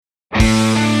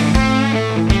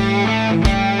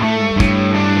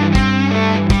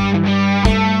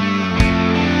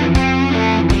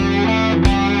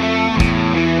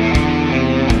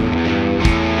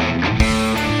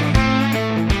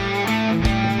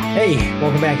Hey,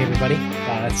 welcome back, everybody.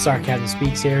 It's Sarcasm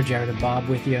Speaks here. Jared and Bob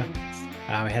with you.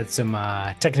 We had some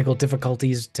technical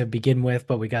difficulties to begin with,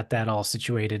 but we got that all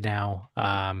situated now.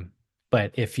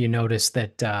 But if you notice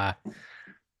that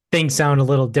things sound a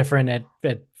little different at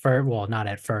first, well, not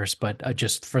at first, but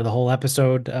just for the whole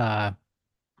episode, Bob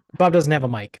doesn't have a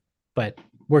mic, but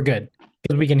we're good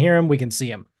because we can hear him, we can see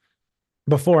him.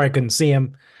 Before I couldn't see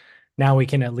him, now we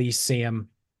can at least see him.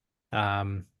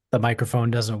 The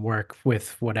microphone doesn't work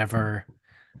with whatever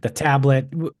the tablet.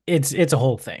 It's a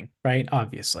whole thing, right?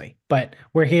 Obviously, but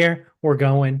we're here, we're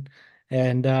going,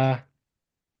 and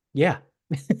yeah,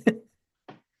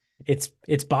 it's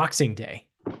Boxing Day.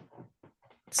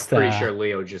 It's Pretty sure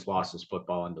Leo just lost his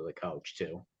football under the couch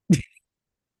too.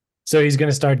 So he's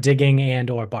gonna start digging and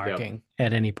or Yep. barking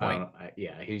at any point.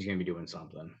 Yeah, he's gonna be doing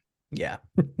something. Yeah.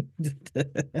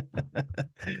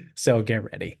 So get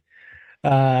ready.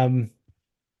 Um,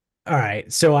 all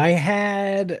right. So I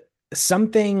had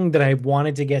something that I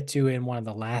wanted to get to in one of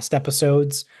the last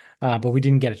episodes, but we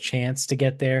didn't get a chance to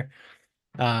get there.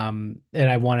 And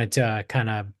I wanted to kind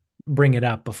of bring it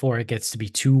up before it gets to be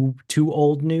too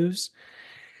old news.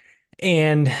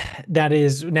 And that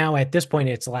is now at this point,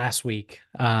 it's last week.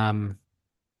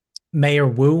 Mayor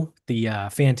Wu, the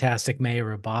fantastic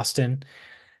mayor of Boston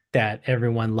that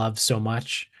everyone loves so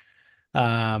much.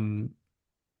 Um,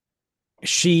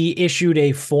 she issued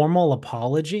a formal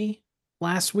apology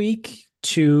last week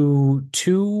to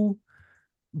two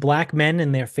black men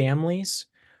and their families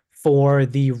for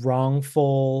the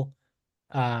wrongful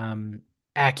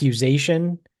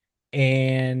accusation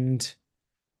and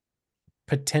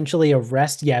potentially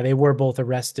arrest. Yeah, they were both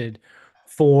arrested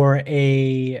for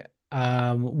a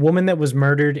woman that was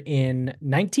murdered in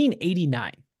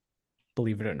 1989,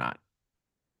 believe it or not.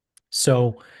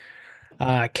 So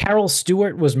Carol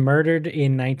Stewart was murdered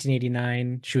in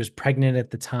 1989. She was pregnant at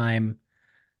the time.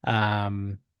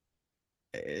 Um,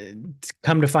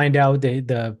 Come to find out,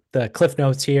 the cliff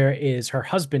notes here is her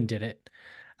husband did it.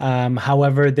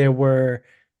 However, there were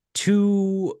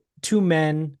two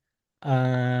men. What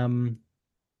are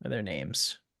their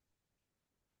names?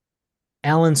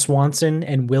 Alan Swanson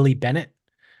and Willie Bennett.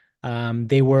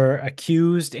 They were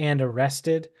accused and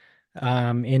arrested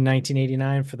in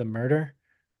 1989 for the murder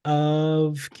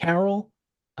of Carol,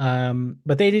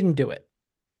 but they didn't do it.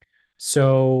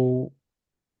 So,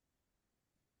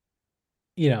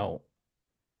 you know,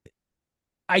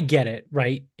 I get it,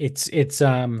 right? It's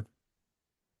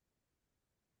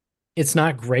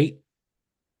not great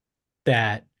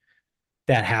that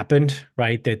that happened,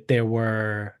 right? That there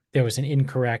was an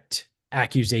incorrect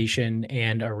accusation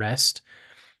and arrest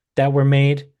that were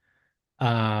made.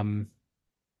 Um,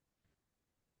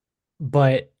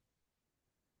 but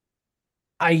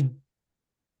I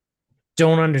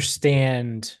don't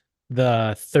understand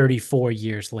the 34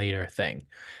 years later thing.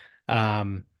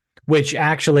 Um, which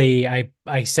actually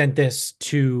I sent this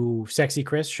to Sexy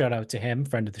Chris. Shout out to him,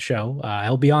 friend of the show.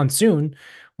 He'll be on soon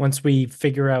once we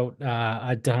figure out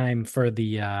a time for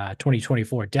the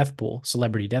 2024 death pool,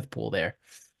 celebrity death pool there.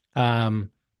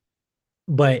 Um,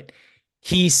 but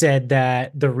he said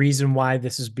that the reason why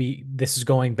this is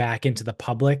going back into the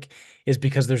public is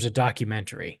because there's a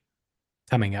documentary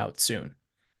coming out soon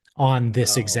on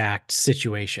this Oh, exact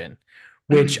situation,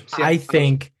 which see, I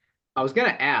think, I was gonna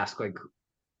ask, like,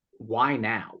 why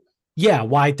now? yeah,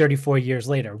 why 34 years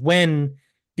later when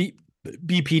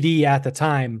BPD at the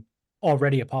time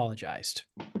already apologized?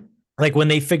 Like when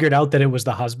they figured out that it was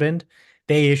the husband,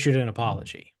 they issued an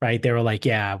apology, right? They were like,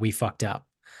 yeah, we fucked up.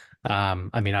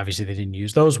 I mean, obviously they didn't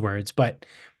use those words, but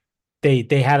they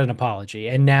had an apology.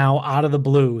 And now out of the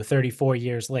blue, 34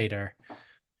 years later,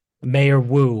 Mayor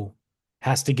Wu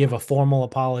has to give a formal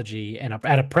apology and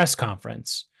at a press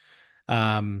conference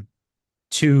um,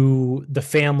 to the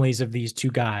families of these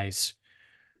two guys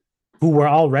who were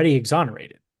already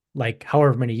exonerated, like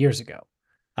however many years ago.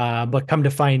 But come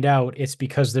to find out, it's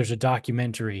because there's a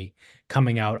documentary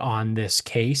coming out on this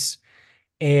case.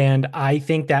 And I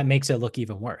think that makes it look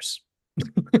even worse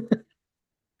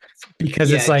because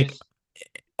Yeah, it's it like, just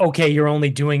okay, you're only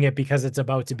doing it because it's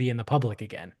about to be in the public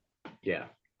again. yeah,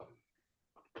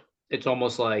 it's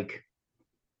almost like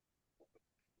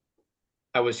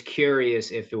I was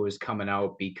curious if it was coming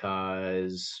out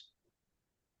because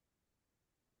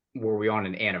were we on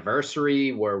an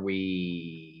anniversary? Were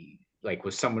we like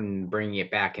was someone bringing it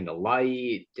back into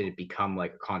light? Did it become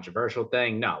like a controversial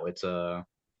thing? No, it's a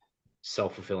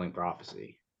self-fulfilling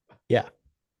prophecy. Yeah.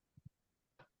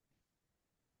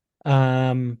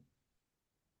 Um,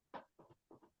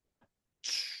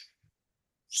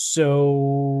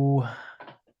 so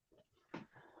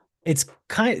it's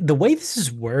kind of, the way this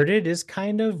is worded is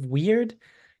kind of weird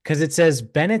Because it says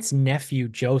Bennett's nephew,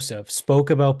 Joseph, spoke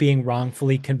about being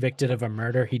wrongfully convicted of a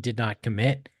murder he did not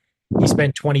commit. He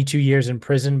spent 22 years in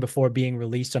prison before being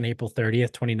released on April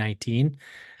 30th, 2019.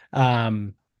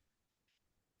 Um,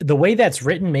 the way that's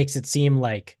written makes it seem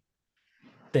like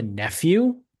the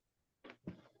nephew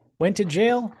went to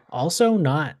jail. Also,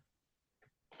 not.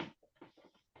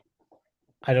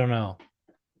 I don't know.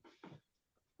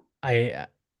 I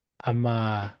I'm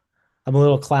a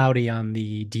little cloudy on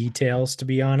the details, to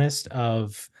be honest,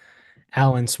 of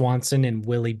Alan Swanson and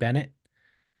Willie Bennett.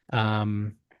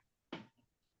 Um,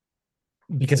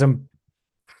 because I'm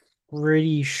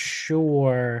pretty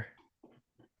sure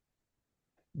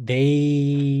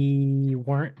they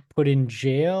weren't put in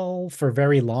jail for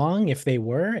very long, if they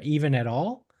were, even at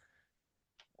all.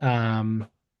 Um,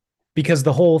 because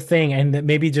the whole thing, and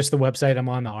maybe just the website I'm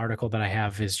on, the article that I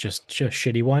have is just a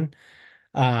shitty one.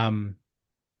 Um,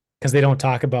 because they don't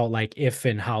talk about like if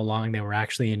and how long they were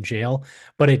actually in jail,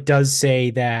 but it does say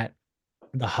that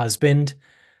the husband,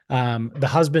 the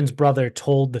husband's brother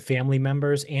told the family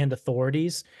members and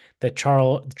authorities that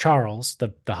Charles,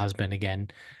 the husband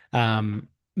again,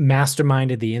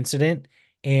 masterminded the incident,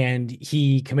 and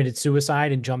he committed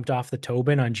suicide and jumped off the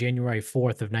Tobin on January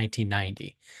 4th of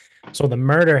 1990. So the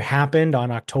murder happened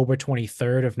on October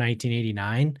 23rd of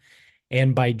 1989,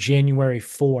 and by January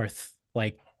 4th,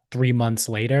 like 3 months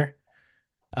later,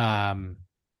 um,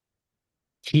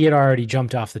 he had already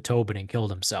jumped off the Tobin and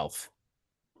killed himself.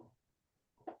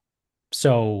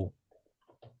 So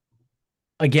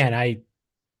again,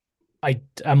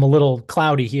 I'm a little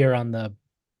cloudy here on the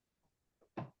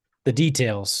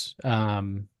details.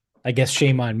 I guess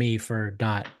shame on me for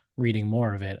not reading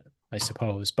more of it, I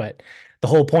suppose. But the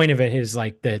whole point of it is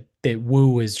like that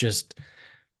Wu is just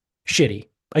shitty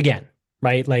again,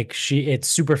 right? Like it's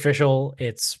superficial,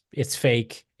 it's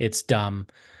fake, it's dumb.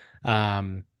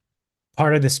 Um,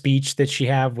 Part of the speech that she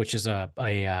have, which is a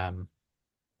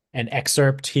an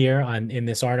excerpt here on in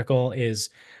this article, is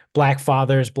black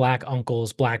fathers, black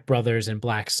uncles, black brothers, and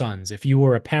black sons. If you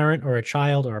were a parent or a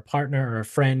child or a partner or a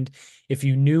friend, if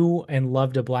you knew and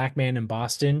loved a black man in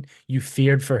Boston, you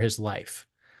feared for his life.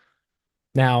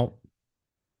 Now,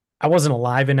 I wasn't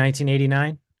alive in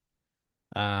 1989.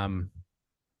 Um,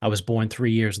 I was born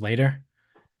 3 years later,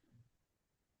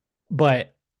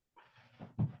 but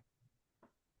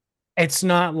it's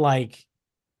not like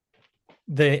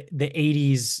the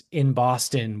 80s in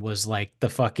Boston was like the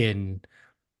fucking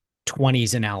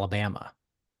 20s in Alabama,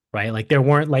 right? Like there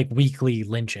weren't like weekly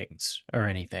lynchings or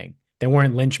anything. There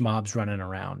weren't lynch mobs running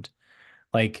around.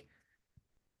 Like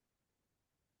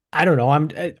I don't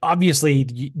know.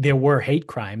 Obviously there were hate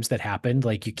crimes that happened.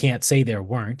 Like you can't say there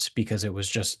weren't because it was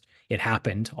just it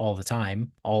happened all the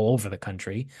time, all over the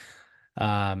country.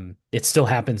 It still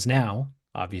happens now.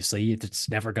 Obviously, it's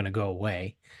never going to go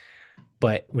away.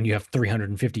 But when you have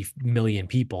 350 million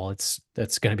people,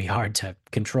 that's going to be hard to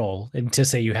control. And to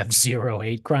say you have zero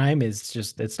hate crime is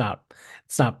just it's not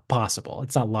possible.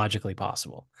 It's not logically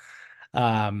possible.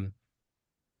 Um,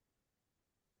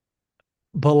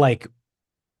 but like,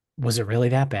 was it really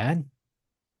that bad?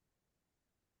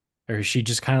 Or is she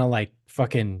just kind of like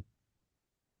fucking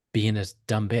being a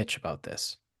dumb bitch about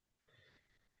this?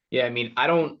 Yeah, I mean, I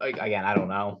don't again, I don't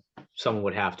know. Someone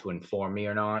would have to inform me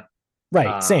or not.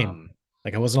 Right, same. Um,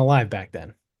 Like I wasn't alive back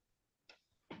then.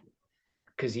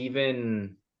 because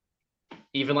even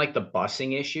like the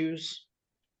busing issues,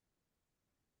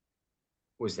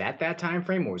 was that time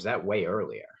frame or was that way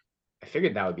earlier? I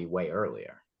figured that would be way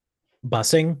earlier.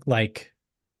 Busing, like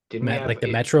Didn't we have like the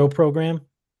it? Metro program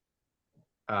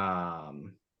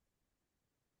Um,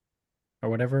 or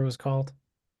whatever it was called.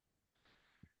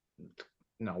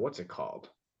 no, what's it called?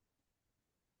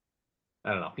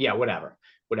 I don't know. Yeah, whatever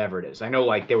it is. I know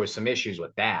like there was some issues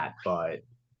with that, but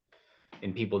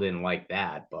and people didn't like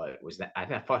that. But was that? I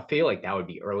feel like that would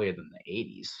be earlier than the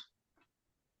 '80s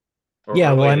or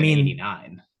Yeah, well, earlier I than mean,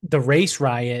 '89. the race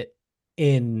riot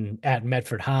in at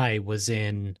Medford High was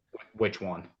in Which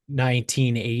one?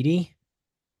 1980.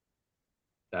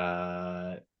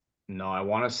 Uh, no, I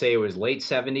want to say it was late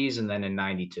 '70s and then in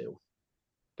 '92.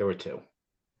 There were two.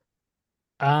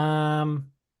 All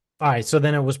right, so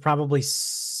then it was probably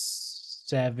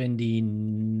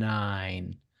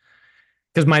 79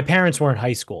 because my parents were in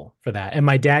high school for that, and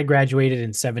my dad graduated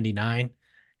in 79,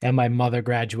 and my mother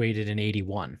graduated in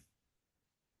 81.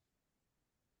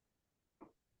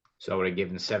 So I would have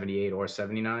given '78 or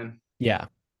 '79. Yeah,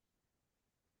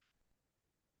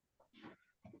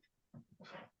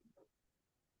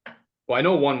 Well, I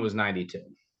know one was '92.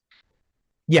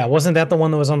 yeah, wasn't that the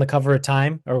one that was on the cover of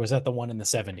Time, or was that the one in the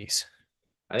 70s?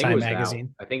 I think it Time was that.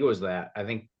 magazine. I think it was that. I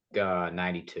think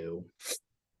 '92.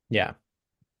 Yeah.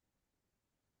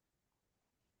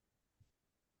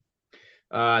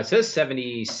 It says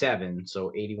 77,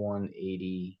 so 81,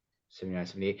 80, 79,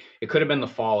 78. It could have been the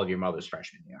fall of your mother's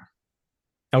freshman year.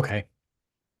 Okay.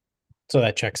 So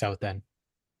that checks out then.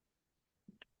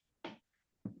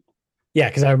 Yeah,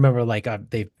 because I remember like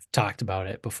they've talked about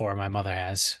it before. My mother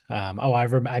has.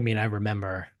 I mean, I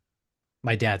remember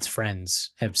my dad's friends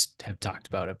have talked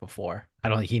about it before. I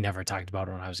don't think he never talked about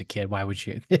it when I was a kid. Why would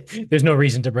you? There's no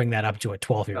reason to bring that up to a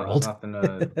 12-year No, there's old. nothing.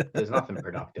 There's nothing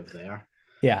productive there.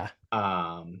 Yeah.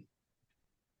 Um,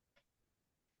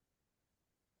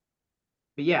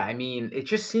 but yeah, I mean, it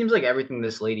just seems like everything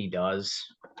this lady does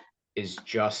is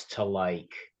just to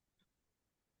like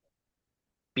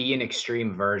be an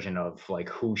extreme version of like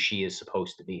who she is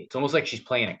supposed to be. It's almost like she's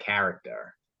playing a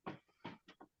character.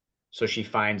 So she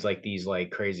finds like these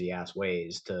like crazy ass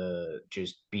ways to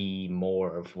just be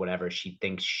more of whatever she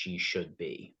thinks she should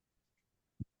be.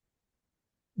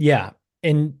 Yeah.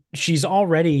 And she's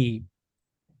already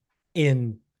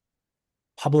in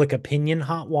public opinion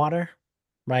hot water,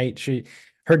 right?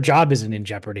 Her job isn't in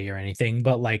jeopardy or anything,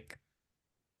 but like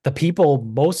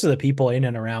most of the people in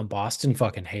and around Boston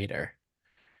fucking hate her.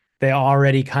 They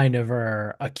already kind of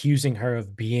are accusing her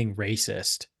of being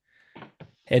racist.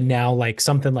 And now like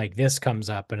something like this comes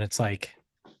up and it's like,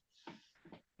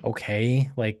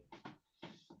 okay, like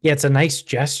yeah, it's a nice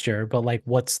gesture, but like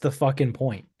what's the fucking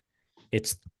point?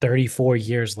 It's 34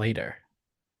 years later.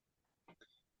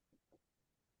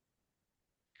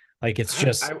 Like it's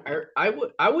just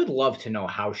I would love to know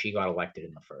how she got elected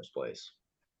in the first place.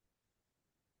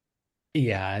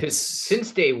 yeah, Because it's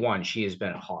since day one, she has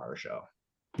been a horror show.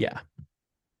 yeah,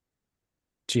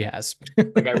 she has.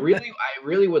 Like I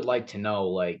really would like to know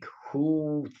like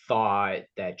who thought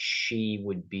that she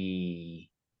would be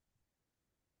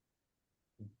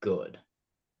good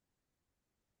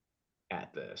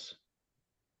at this.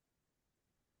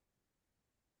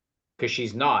 Because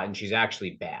she's not, and she's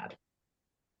actually bad.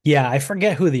 Yeah, I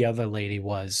forget who the other lady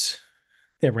was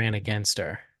that ran against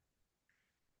her.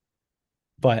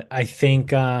 But I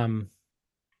think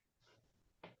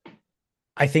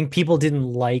people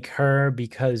didn't like her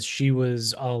because she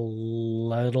was a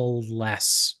little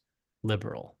less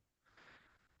liberal.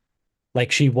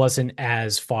 Like she wasn't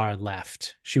as far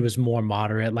left. She was more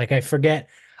moderate. Like I forget,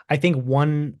 I think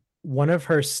one of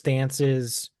her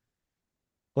stances,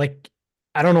 like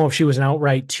I don't know if she was an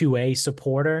outright 2A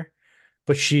supporter,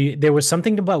 but there was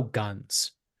something about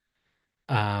guns.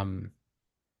 Um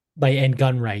like and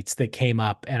gun rights that came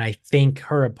up, and I think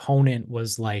her opponent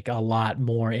was like a lot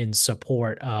more in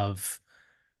support of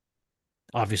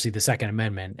obviously the Second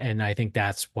Amendment, and I think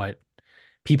that's what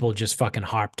people just fucking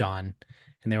harped on,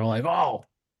 and they were like, "Oh,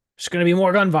 there's going to be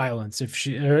more gun violence if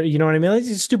she," or, you know what I mean? Like,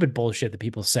 it's stupid bullshit that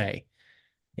people say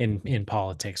in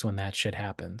politics when that shit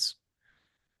happens.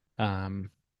 Um,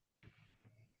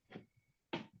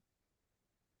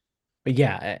 but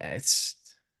yeah, it's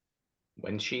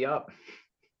When's she up?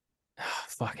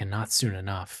 fucking not soon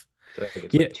enough. I feel like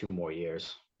it's Yeah, like 2 more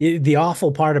years. the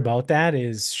awful part about that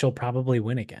is she'll probably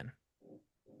win again.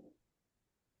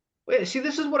 Wait, see,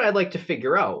 this is what I'd like to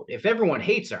figure out. If everyone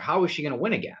hates her, how is she going to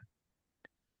win again?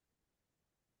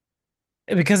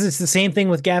 Because it's the same thing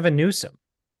with Gavin Newsom.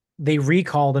 They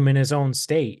recalled him in his own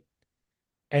state,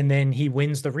 and then he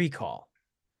wins the recall.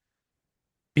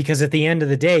 Because at the end of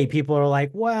the day, people are like,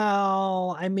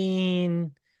 well, I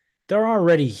mean, they're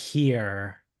already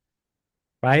here,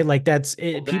 right? Like that's Well,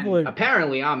 it. People then are,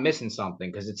 apparently I'm missing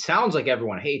something because it sounds like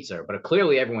everyone hates her, but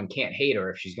clearly everyone can't hate her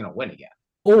if she's going to win again.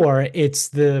 or it's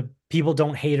the people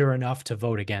don't hate her enough to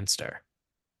vote against her,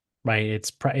 right?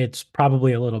 It's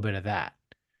probably a little bit of that.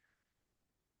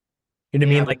 You know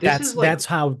what I Yeah, mean? but Like this is like, that's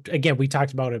how again we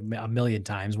talked about it a million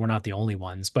times. We're not the only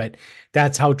ones, but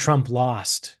that's how Trump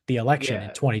lost the election in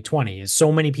yeah, 2020. Is so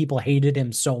many people hated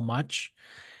him so much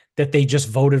that they just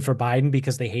voted for Biden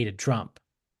because they hated Trump.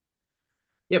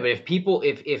 yeah. But if people,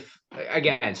 if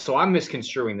again, so I'm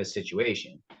misconstruing this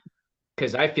situation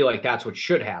because I feel like that's what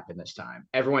should happen this time.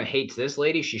 Everyone hates this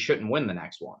lady; she shouldn't win the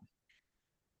next one.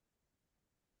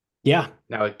 Yeah.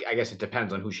 Now, I guess it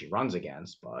depends on who she runs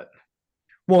against, but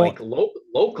like Well,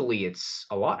 locally, it's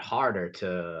a lot harder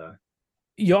to.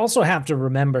 you also have to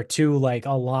remember too, like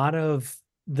a lot of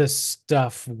the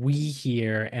stuff we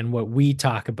hear and what we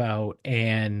talk about,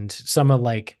 and some of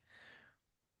like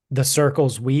the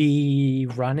circles we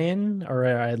run in, or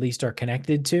at least are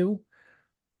connected to,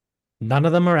 none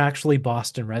of them are actually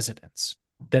Boston residents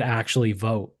that actually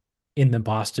vote in the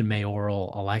Boston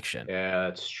mayoral election, Yeah,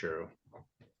 that's true.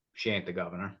 She ain't the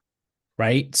governor.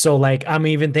 right? So like I'm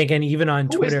even thinking even on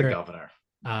Who is the Twitter, governor?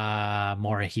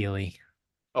 Maura Healy.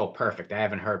 Oh, perfect. I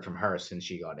haven't heard from her since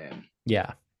she got in.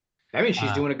 Yeah. I mean, she's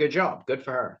Uh, doing a good job. Good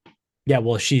for her. yeah,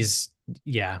 well,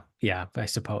 yeah, I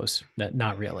suppose.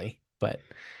 Not really, but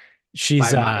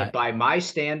she's By my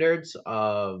standards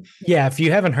of, yeah, if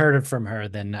you haven't heard it from her,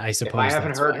 then I if I suppose haven't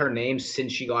that's heard fine. her name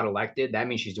since she got elected, that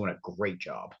means she's doing a great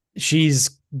job. She's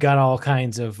got all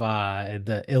kinds of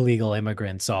the illegal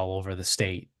immigrants all over the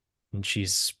state, and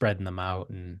she's spreading them out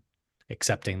and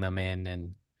accepting them in,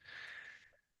 and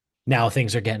now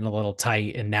things are getting a little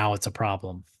tight, and now it's a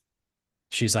problem.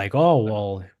 She's like, "Oh,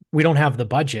 well, we don't have the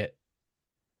budget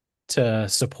to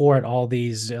support all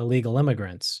these illegal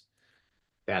immigrants."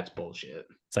 That's bullshit.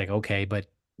 It's like, "Okay, but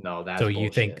No, that's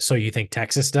bullshit. so you think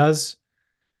Texas does?"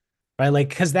 Right? Like,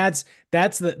 because that's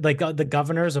the like the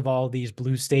governors of all these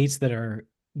blue states that are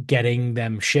getting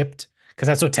them shipped, because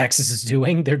that's what Texas is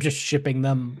doing. They're just shipping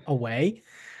them away.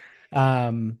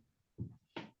 Um,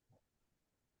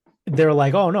 they're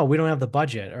like, oh no, we don't have the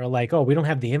budget, or like, oh, we don't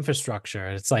have the infrastructure.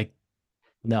 It's like,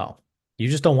 no, you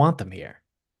just don't want them here.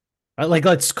 Like,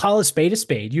 let's call a spade a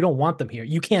spade. You don't want them here.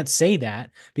 You can't say that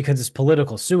because it's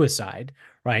political suicide,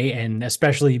 right? And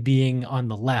especially being on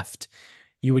the left,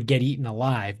 you would get eaten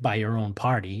alive by your own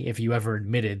party if you ever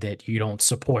admitted that you don't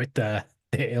support the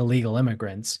illegal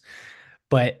immigrants.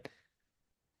 But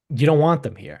you don't want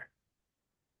them here.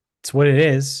 It's what it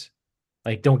is.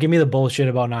 Like, don't give me the bullshit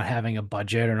about not having a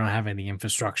budget or not having the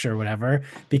infrastructure or whatever,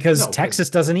 because No, because Texas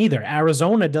doesn't either.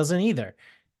 Arizona doesn't either.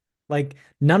 Like,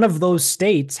 none of those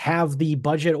states have the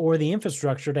budget or the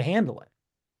infrastructure to handle it.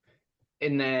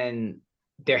 and then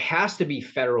there has to be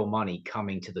federal money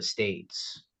coming to the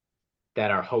states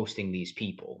that are hosting these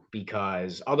people,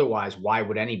 because otherwise, why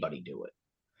would anybody do it?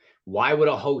 Why would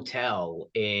a hotel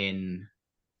in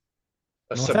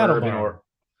a North suburban Attleboro. or,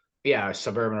 yeah, a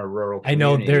suburban or rural I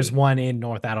know there's community? one in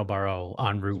North Attleboro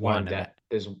on Route There's one One, in and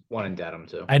There's one in Dedham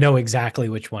too, I know exactly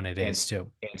which one it and is too.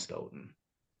 Stoughton,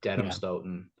 Dedham, Yeah.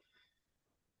 Stoughton.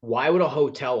 Why would a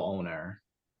hotel owner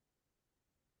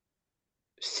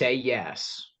say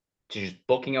yes to just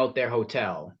booking out their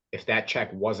hotel if that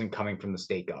check wasn't coming from the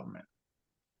state government?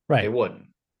 They Right. wouldn't.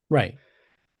 Right.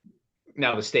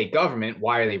 Now, the state government,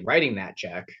 why are they writing that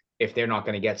check if they're not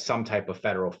going to get some type of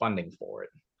federal funding for it?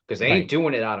 Because they ain't Right.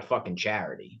 doing it out of fucking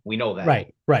charity. We know that.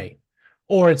 Right. Right.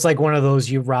 Or it's like one of those,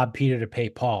 you rob Peter to pay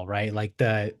Paul, right? Like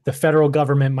the federal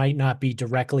government might not be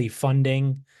directly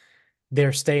funding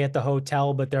their stay at the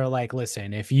hotel, but they're like,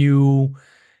 listen, if you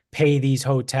pay these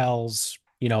hotels,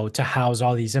 to house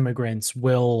all these immigrants,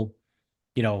 you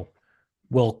know,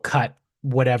 we'll cut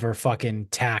whatever fucking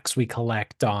tax we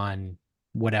collect on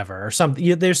whatever, or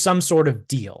something. There's some sort of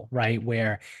deal, right?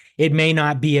 Where it may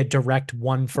not be a direct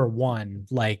one for one,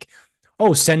 like,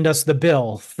 oh, send us the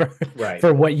bill for Right.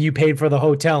 for what you paid for the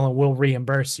hotel and we'll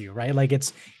reimburse you, right? Like,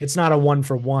 it's not a one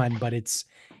for one, but it's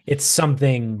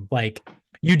something like,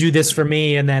 you do this for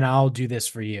me and then I'll do this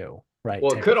for you, right?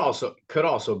 Well, it could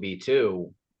also be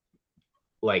too,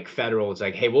 like federal. It's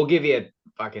like, hey, we'll give you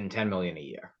fucking 10 million a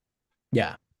year,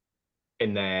 Yeah.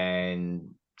 and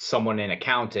then someone in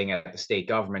accounting at the state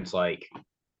government's like,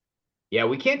 yeah,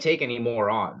 we can't take any more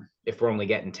on if we're only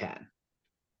getting 10.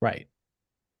 Right.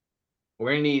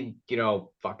 We're gonna need,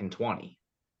 fucking 20.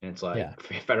 And it's like, Yeah.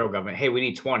 federal government, hey, we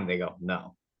need 20. They go,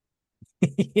 no.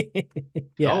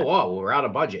 Yeah. Oh, well, we're out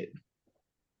of budget.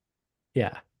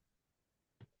 Yeah.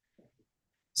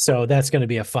 So that's going to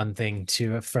be a fun thing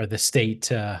for the state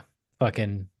to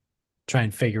fucking try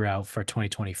and figure out for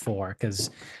 2024, because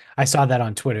I saw that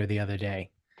on Twitter the other day.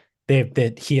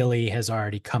 That Healy has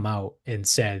already come out and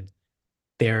said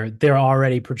they're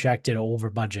already projected over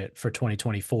budget for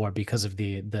 2024 because of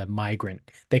the migrant.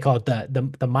 They call it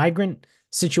the migrant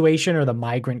situation, or the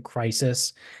migrant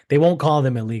crisis. They won't call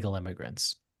them illegal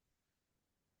immigrants.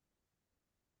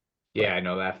 Yeah, I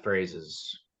know that phrase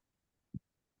is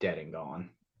dead and gone.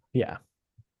 Yeah.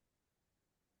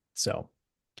 So,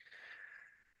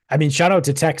 I mean, shout out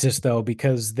to Texas though,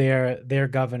 because their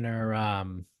governor,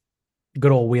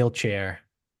 good old wheelchair,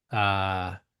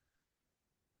 uh,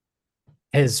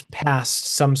 has passed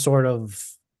some sort of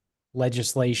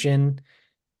legislation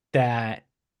that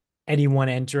anyone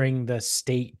entering the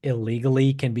state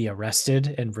illegally can be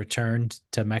arrested and returned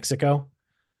to Mexico.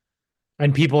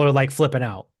 And people are like flipping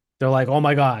out. They're like, oh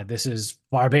my God, this is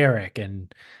barbaric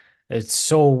and it's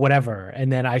so whatever.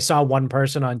 And then I saw one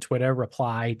person on Twitter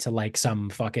reply to like some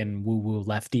fucking woo-woo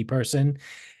lefty person.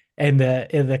 And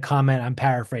the comment, I'm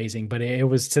paraphrasing, but it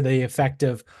was to the effect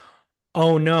of,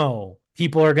 oh no,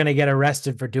 people are going to get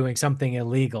arrested for doing something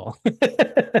illegal.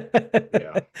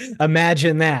 Yeah.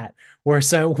 Imagine that.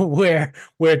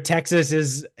 where Texas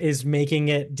is making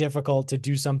it difficult to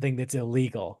do something that's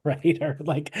illegal, right? Or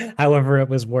like however it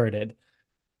was worded.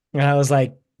 And I was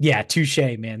like, yeah, touche,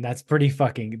 man. That's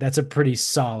a pretty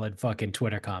solid fucking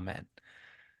Twitter comment.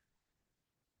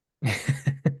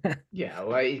 Yeah,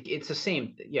 well, it's the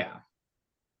same. Yeah,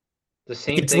 the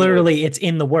same It's thing with. literally it's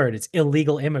in the word. It's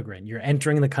illegal immigrant. You're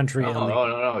entering the country Oh no, illegally.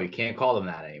 no, no! You can't call them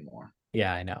that anymore.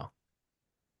 Yeah, I know.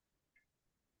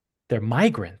 They're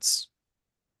migrants.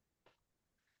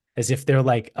 As if they're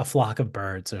like a flock of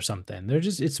birds or something. They're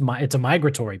just it's a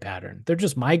migratory pattern. They're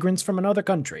just migrants from another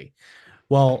country.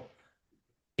 Well,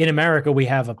 in America we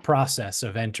have a process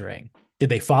of entering. Did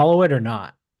they follow it or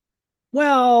not?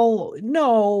 Well,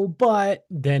 no, but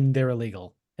then they're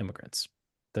illegal immigrants.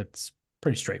 That's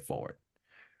pretty straightforward,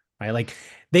 right? Like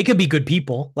they could be good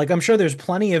people. Like I'm sure there's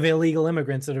plenty of illegal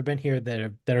immigrants that have been here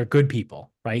that are good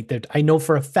people, right? That I know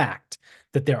for a fact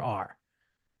that there are.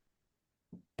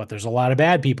 But there's a lot of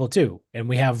bad people too. And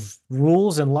we have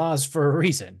rules and laws for a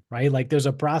reason, right? Like there's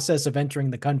a process of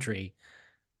entering the country.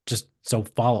 Just so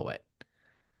follow it.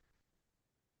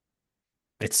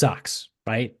 It sucks,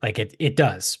 right? Like it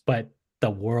does, but the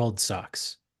world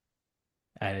sucks.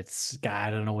 And it's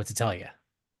I don't know what to tell you.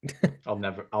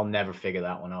 I'll never figure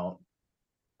that one out.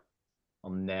 I'll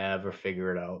never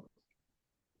figure it out.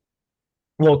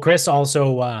 Well, Chris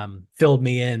also filled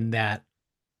me in that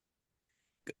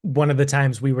one of the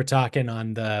times we were talking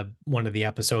on the one of the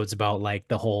episodes about like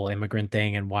the whole immigrant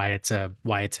thing and why it's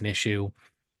an issue,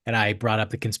 and I brought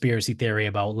up the conspiracy theory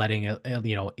about letting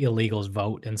illegals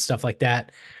vote and stuff like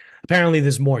that. Apparently,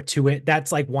 there's more to it.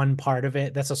 That's like one part of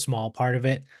it. That's a small part of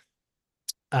it.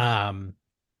 Um,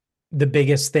 the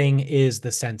biggest thing is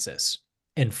the census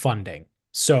and funding.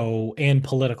 So and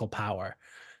political power.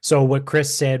 So what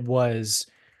Chris said was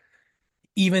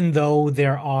even though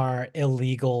there are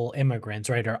illegal immigrants,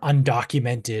 right, or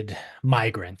undocumented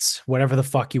migrants, whatever the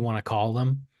fuck you want to call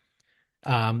them,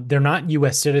 they're not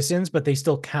US citizens, but they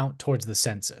still count towards the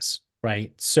census,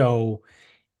 right? So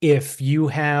if you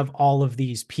have all of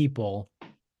these people,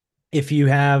 if you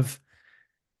have,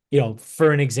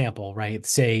 for an example, right,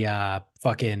 say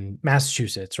fucking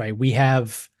Massachusetts, right, we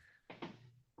have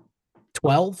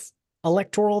 12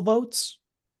 electoral votes,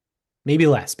 maybe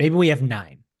less, maybe we have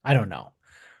 9, I don't know.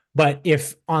 But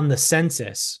if on the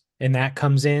census and that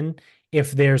comes in,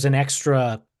 if there's an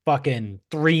extra fucking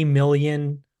 3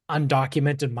 million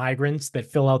undocumented migrants that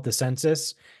fill out the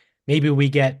census, maybe we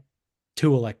get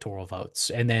 2 electoral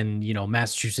votes. And then,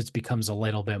 Massachusetts becomes a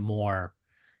little bit more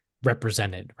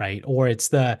represented, right? Or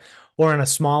on a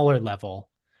smaller level,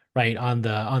 right? On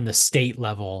the state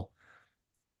level,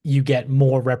 you get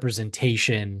more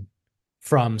representation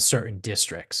from certain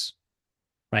districts,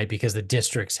 right? Because the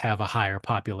districts have a higher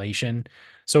population.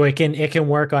 So it can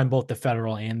work on both the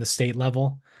federal and the state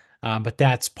level. But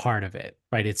that's part of it,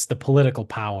 right? It's the political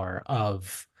power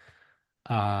of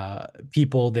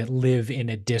people that live in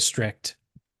a district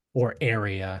or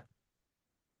area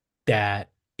that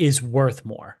is worth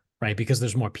more, right? Because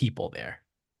there's more people there.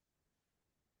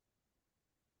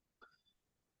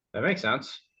 That makes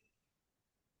sense.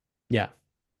 Yeah.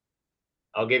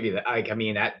 I'll give you that. I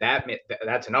mean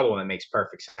that's another one that makes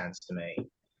perfect sense to me.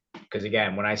 Because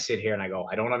again, when I sit here and I go,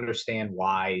 I don't understand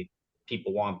why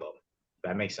people want them.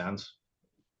 That makes sense.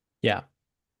 Yeah.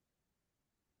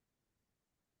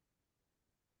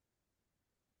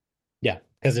 Yeah.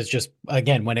 Because it's just,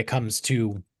 again, when it comes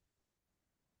to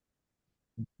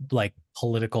like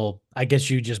political, I guess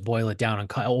you just boil it down and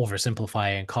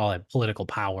oversimplify and call it political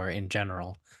power in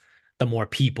general. The more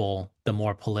people, the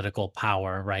more political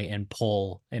power, right, and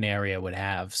pull an area would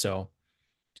have. So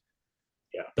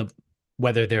Yeah.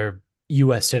 whether they're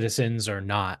US citizens or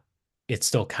not, it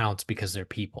still counts because they're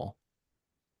people.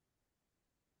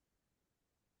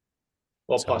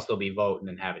 Well, So plus they'll be voting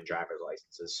and having driver's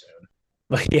licenses soon.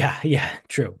 but yeah,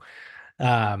 true.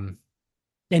 Um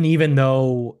and even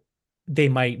though they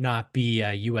might not be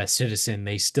a US citizen,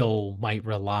 they still might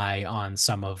rely on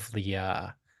some of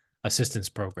the assistance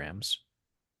programs.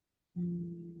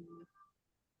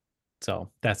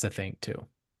 So that's the thing too.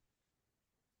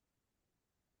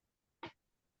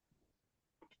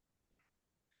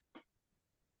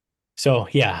 So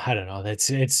yeah, I don't know.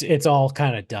 It's all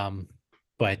kind of dumb,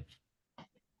 but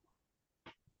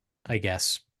I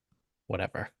guess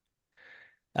whatever.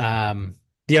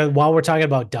 Yeah, while we're talking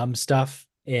about dumb stuff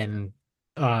in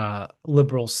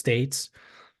liberal states,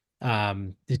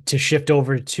 to shift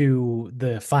over to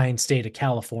the fine state of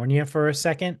California for a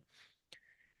second,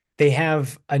 they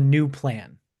have a new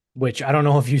plan, which I don't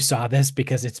know if you saw this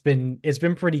because it's been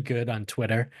pretty good on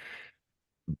Twitter.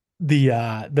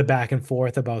 The back and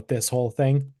forth about this whole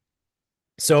thing.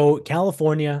 So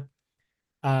California,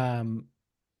 um,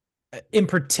 in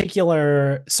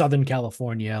particular, Southern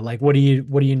California, like what do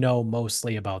you know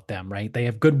mostly about them, right? They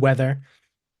have good weather.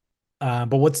 But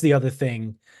what's the other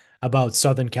thing about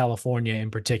Southern California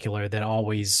in particular that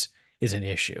always is an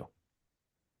issue?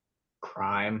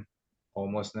 Crime,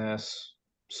 homelessness,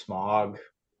 smog,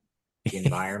 the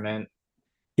environment,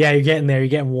 Yeah, you're getting there. You're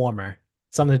getting warmer.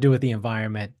 Something to do with the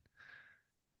environment.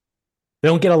 They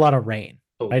don't get a lot of rain,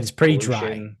 right? It's pretty dry.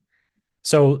 pollution,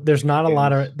 So Mexicans. there's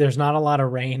not a lot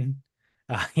of rain.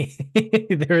 Uh,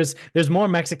 there's more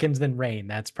Mexicans than rain.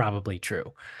 That's probably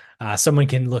true. Someone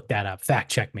can look that up.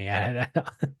 Fact check me.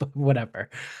 But whatever.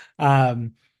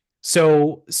 Um,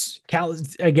 so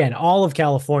again, all of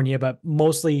California, but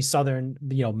mostly southern,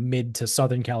 mid to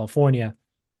southern California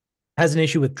has an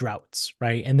issue with droughts,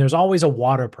 right? And there's always a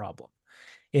water problem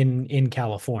in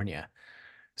California.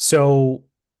 So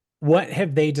what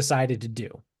have they decided to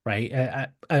do? Right,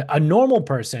 a normal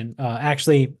person.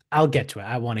 Actually, I'll get to it.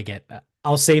 I want to get.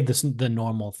 I'll save this the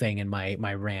normal thing in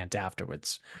my rant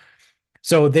afterwards.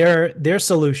 So their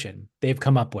solution they've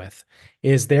come up with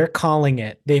is they've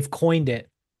coined it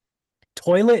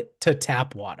toilet to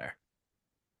tap water.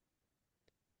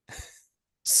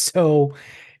 So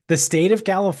the state of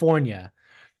California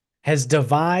has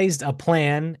devised a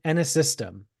plan and a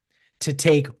system to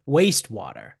take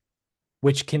wastewater,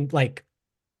 which can like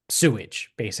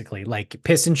sewage, basically, like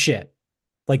piss and shit,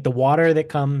 like the water that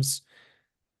comes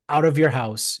out of your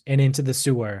house and into the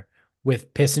sewer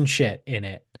with piss and shit in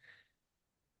it,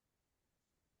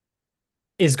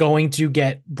 is going to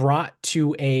get brought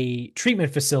to a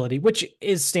treatment facility, which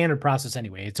is standard process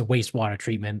anyway. It's a wastewater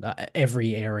treatment.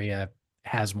 Every area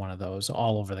has one of those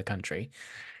all over the country.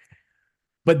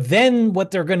 But then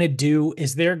what they're going to do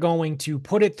is they're going to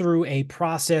put it through a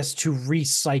process to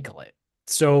recycle it.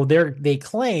 So they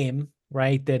claim,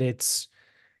 right, that it's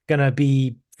gonna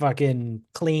be fucking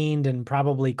cleaned and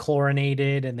probably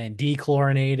chlorinated and then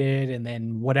dechlorinated and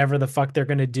then whatever the fuck they're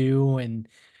gonna do and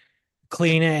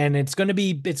clean it, and it's gonna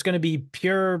be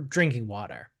pure drinking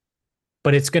water,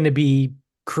 but it's gonna be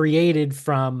created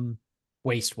from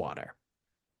wastewater.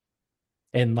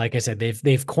 And like I said,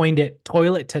 they've coined it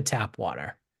toilet to tap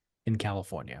water in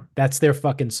California. That's their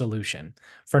fucking solution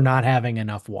for not having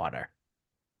enough water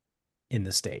in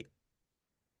the state.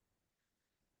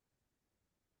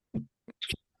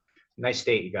 Nice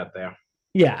state you got there.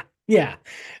 Yeah, yeah.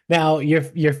 Now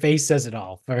your face says it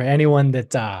all. For anyone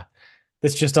that's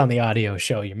just on the audio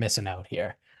show, you're missing out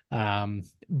here.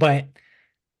 But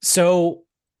so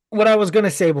what I was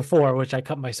gonna say before, which I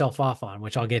cut myself off on,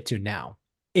 which I'll get to now,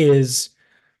 is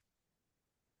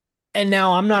and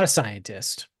now I'm not a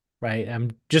scientist, right?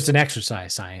 I'm just an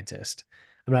exercise scientist.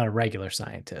 I'm not a regular Hey,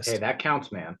 scientist. that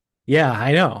counts, man. Yeah,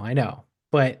 I know.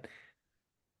 But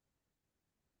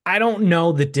I don't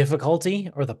know the difficulty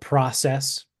or the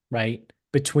process, right,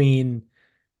 between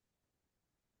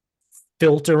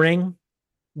filtering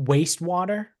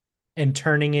wastewater and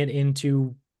turning it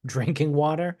into drinking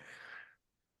water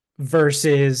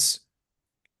versus,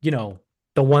 you know,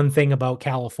 the one thing about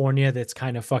California that's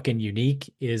kind of fucking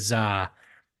unique is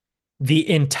the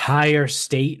entire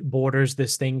state borders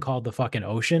this thing called the fucking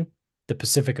ocean, the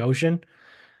Pacific Ocean.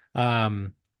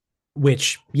 Um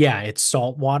which yeah, it's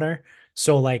salt water.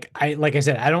 So like I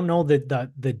said, I don't know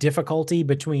the difficulty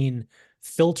between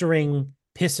filtering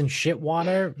piss and shit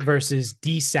water versus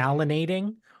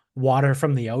desalinating water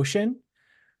from the ocean.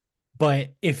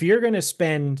 But if you're going to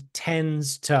spend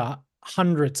tens to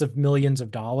hundreds of millions of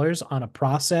dollars on a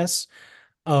process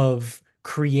of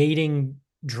creating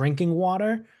drinking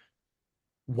water,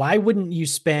 why wouldn't you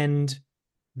spend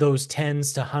those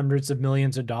tens to hundreds of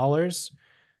millions of dollars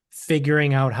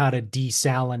figuring out how to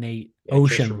desalinate Yeah, just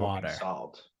ocean removing water?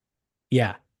 salt.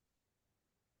 Yeah.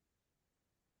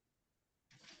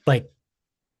 Like,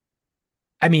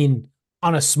 I mean,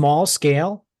 on a small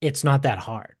scale, it's not that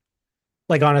hard.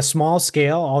 Like, on a small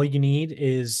scale, all you need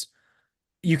is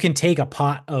you can take a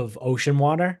pot of ocean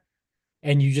water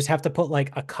and you just have to put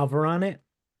like a cover on it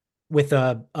with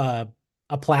a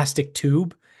plastic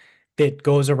tube that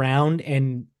goes around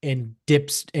and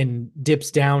dips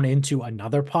down into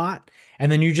another pot,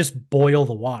 and then you just boil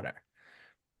the water.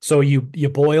 So you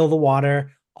boil the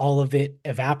water, all of it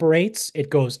evaporates, it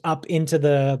goes up into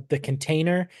the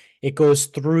container, it goes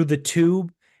through the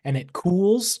tube and it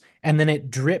cools, and then it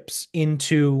drips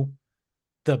into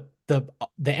the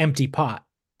the empty pot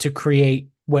to create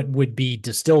what would be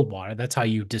distilled water. That's how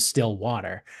you distill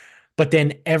water. But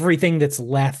then everything that's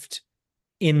left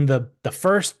in the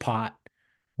first pot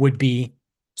would be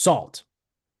salt,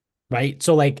 right?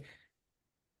 So like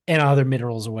and other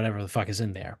minerals or whatever the fuck is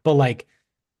in there. But like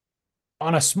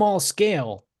on a small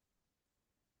scale,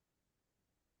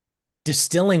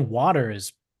 distilling water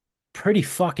is pretty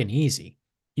fucking easy.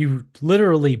 You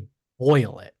literally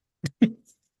boil it.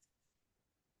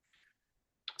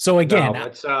 So No, again,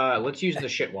 let's use the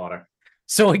shit water.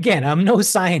 I'm no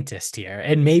scientist here,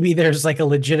 and maybe there's like a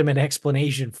legitimate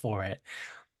explanation for it.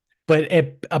 But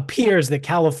it appears that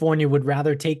California would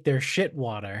rather take their shit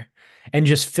water and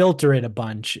just filter it a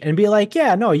bunch and be like,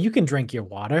 yeah, no, you can drink your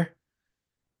water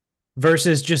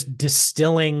versus just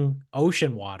distilling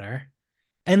ocean water.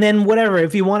 And then whatever,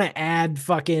 if you want to add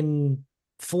fucking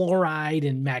fluoride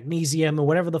and magnesium or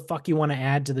whatever the fuck you want to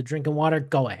add to the drinking water,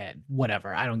 go ahead.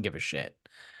 Whatever. I don't give a shit.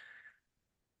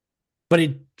 But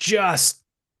it just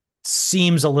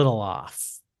seems a little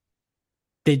off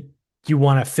that you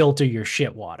want to filter your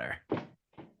shit water.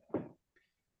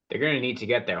 They're going to need to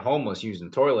get their homeless using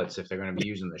toilets if they're going to be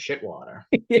using the shit water.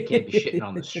 They can't be shitting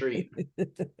on the street.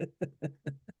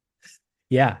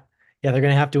 Yeah. Yeah, they're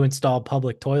going to have to install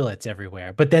public toilets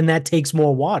everywhere. But then that takes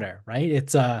more water, right?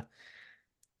 It's like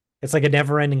a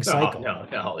never-ending cycle.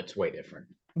 No, it's way different.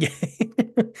 Yeah.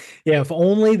 Yeah, if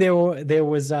only there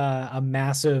was a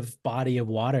massive body of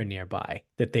water nearby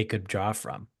that they could draw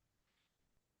from.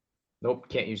 Nope,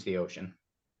 can't use the ocean.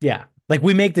 Yeah. Like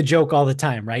we make the joke all the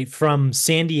time, right? From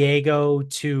San Diego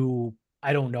to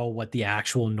I don't know what the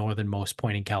actual northernmost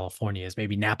point in California is,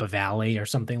 maybe Napa Valley or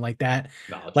something like that.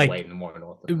 No, it's Like way more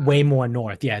north than that. way more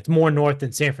north. Yeah, it's more north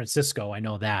than San Francisco. I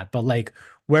know that. But like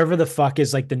wherever the fuck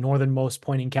is like the northernmost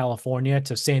point in California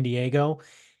to San Diego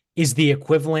is the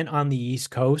equivalent on the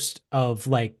East Coast of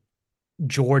like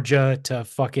Georgia to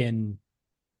fucking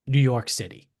New York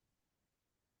City.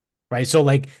 Right. So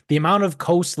like the amount of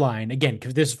coastline, again,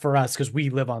 because this is for us, because we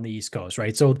live on the East Coast,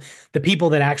 right? So the people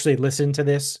that actually listen to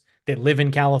this that live in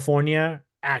California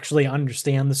actually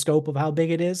understand the scope of how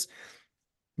big it is.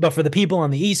 But for the people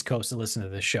on the East Coast that listen to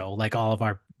this show, like all of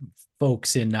our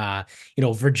folks in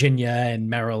Virginia and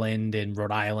Maryland and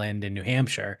Rhode Island and New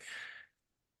Hampshire,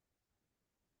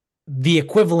 the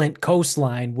equivalent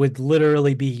coastline would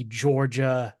literally be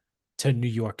Georgia to New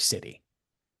York City.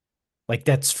 Like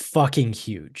that's fucking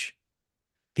huge.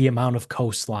 The amount of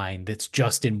coastline that's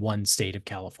just in one state of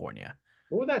California.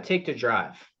 What would that take to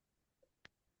drive?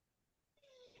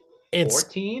 It's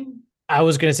 14? I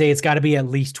was gonna say it's got to be at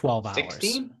least 12 hours.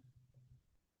 16?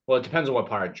 Well, it depends on what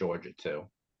part of Georgia too.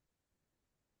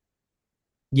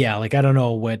 Yeah, like I don't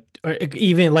know what, or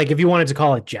even like if you wanted to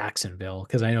call it Jacksonville,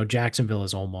 because I know Jacksonville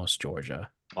is almost Georgia.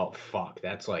 Oh fuck,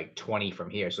 that's like 20 from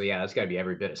here. So yeah, that's got to be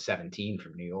every bit of 17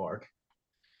 from New York.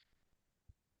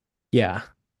 Yeah.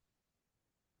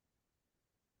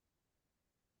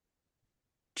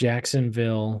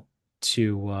 Jacksonville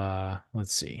to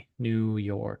let's see, New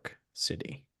York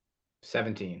City.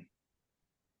 17.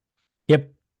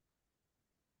 Yep.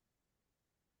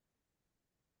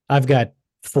 I've got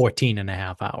 14 and a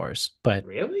half hours, but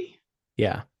Really?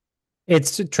 yeah,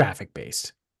 it's traffic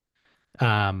based.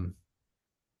 Um,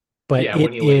 but Yeah,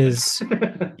 when it you is,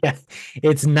 leaving? yeah,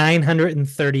 it's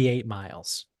 938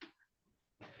 miles.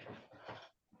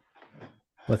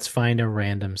 Let's find a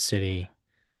random city.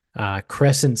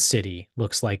 Crescent City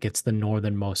looks like it's the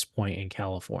northernmost point in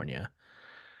California.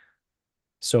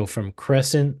 So from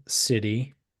Crescent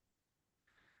City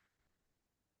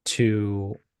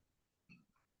to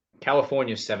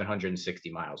California's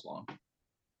 760 miles long.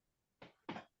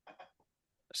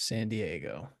 San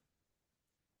Diego.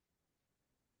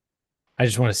 I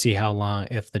just want to see how long,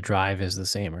 if the drive is the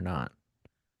same or not.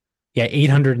 Yeah,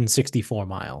 864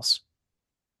 miles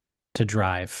to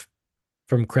drive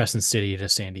from Crescent City to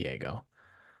San Diego.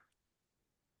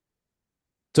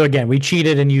 So again, we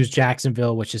cheated and used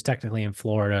Jacksonville, which is technically in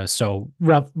Florida. So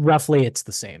roughly it's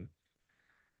the same.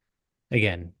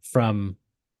 Again, from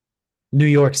New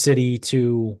York City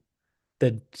to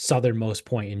the southernmost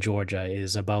point in Georgia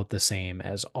is about the same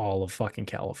as all of fucking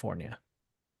California.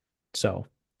 So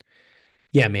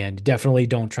yeah, man, definitely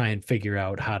don't try and figure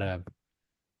out how to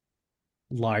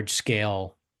large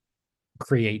scale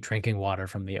create drinking water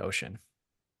from the ocean.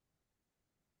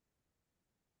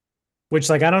 Which,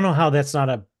 like, I don't know how that's not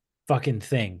a fucking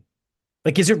thing.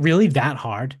 Like, is it really that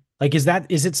hard? Like, is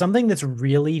it something that's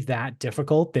really that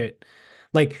difficult that,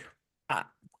 like, I,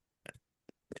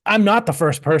 I'm not the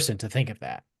first person to think of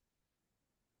that.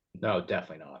 No,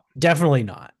 definitely not. Definitely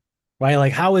not. Right?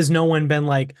 Like, how has no one been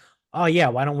like, oh yeah,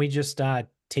 why don't we just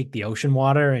take the ocean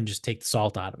water and just take the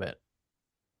salt out of it?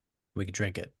 We could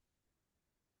drink it.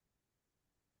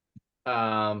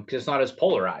 Because it's not as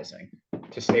polarizing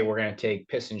to say we're going to take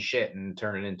piss and shit and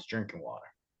turn it into drinking water.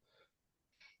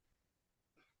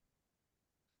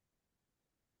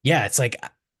 Yeah, it's like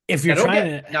if Now you're don't trying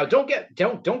get to,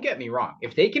 now don't get me wrong.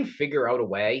 If they can figure out a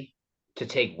way to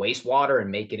take wastewater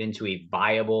and make it into a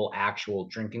viable actual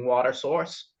drinking water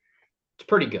source, it's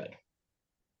pretty good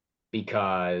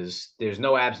because there's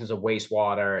no absence of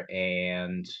wastewater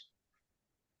and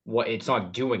what it's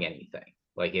not doing anything.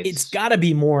 Like it's it's got to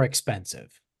be more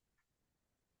expensive.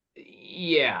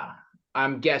 yeah,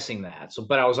 I'm guessing that. So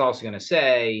but I was also going to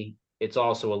say it's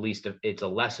also at least it's a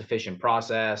less efficient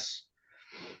process.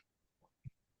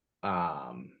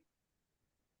 Um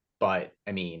but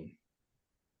I mean,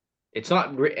 it's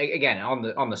not again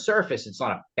on the surface it's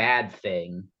not a bad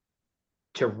thing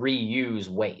to reuse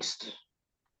waste.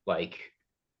 Like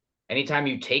anytime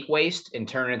you take waste and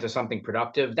turn it into something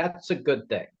productive, that's a good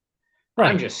thing. I'm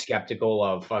Right. just skeptical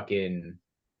of fucking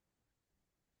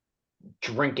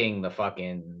drinking the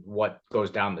fucking what goes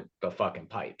down the fucking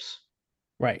pipes.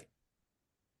 Right.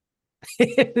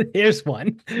 Here's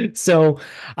one. So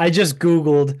I just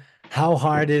Googled how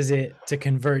hard is it to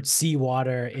convert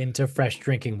seawater into fresh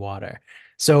drinking water.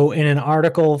 So in an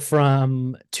article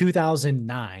from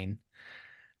 2009,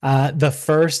 the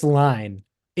first line,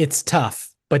 it's tough,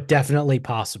 but definitely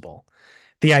possible.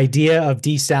 The idea of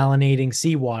desalinating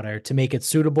seawater to make it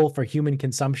suitable for human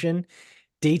consumption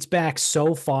dates back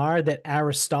so far that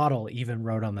Aristotle even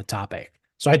wrote on the topic.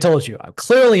 So I told you, I'm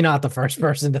clearly not the first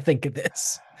person to think of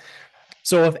this.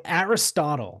 So if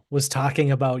Aristotle was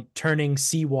talking about turning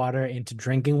seawater into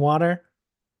drinking water,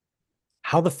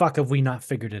 how the fuck have we not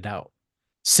figured it out? Can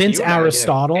Since you imagine if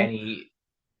Aristotle, any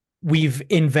we've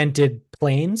invented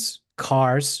planes,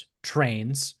 cars,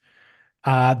 trains,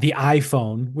 the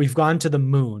iPhone. We've gone to the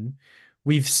moon.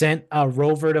 We've sent a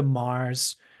rover to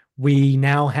Mars. We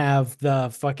now have the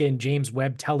fucking James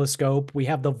Webb telescope. We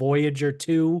have the Voyager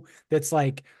 2 that's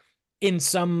like in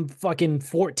some fucking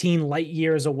 14 light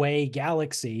years away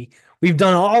galaxy. We've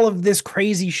done all of this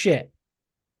crazy shit,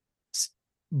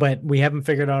 but we haven't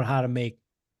figured out how to make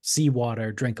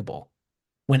seawater drinkable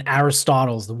when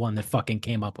Aristotle's the one that fucking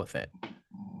came up with it.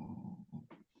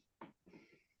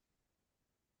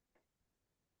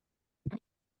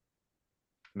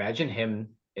 imagine him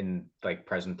in like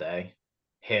present day,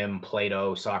 him,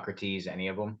 Plato, Socrates, any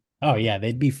of them. Oh, yeah,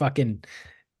 they'd be fucking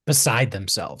beside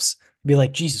themselves. Be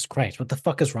like, Jesus Christ, what the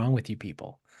fuck is wrong with you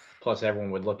people? Plus,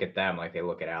 everyone would look at them like they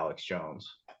look at Alex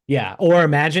Jones. Yeah. Or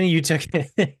imagine you took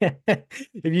if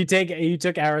you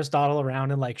took Aristotle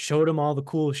around and like showed him all the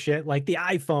cool shit, like the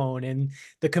iPhone and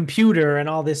the computer and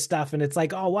all this stuff. And it's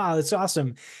like, oh wow, that's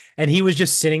awesome. And he was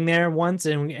just sitting there once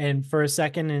and for a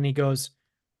second and he goes,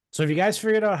 so have you guys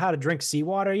figured out how to drink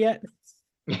seawater yet?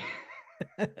 And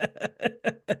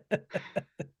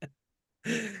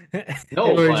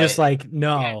No, we're just but like,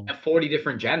 no. 40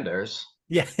 different genders.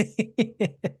 Yeah.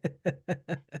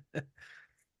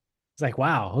 It's like,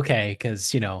 wow, okay,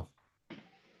 because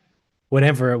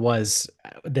whatever it was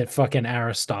that fucking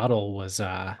Aristotle was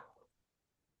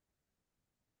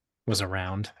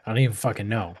around. I don't even fucking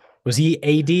know. Was he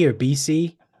AD or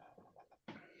BC?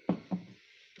 I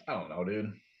don't know,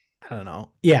 dude. I don't know.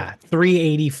 Yeah,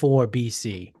 384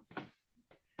 BC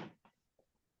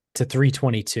to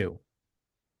 322.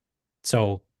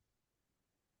 So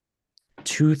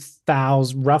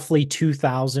 2000 roughly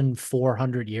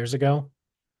 2400 years ago,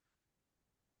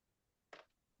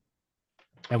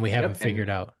 and we haven't Yep. figured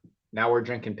And out. now we're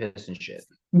drinking piss and shit.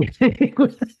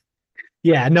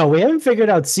 Yeah, no, we haven't figured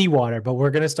out seawater, but we're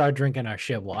gonna start drinking our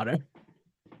shit water.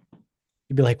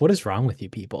 You'd be like, what is wrong with you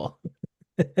people?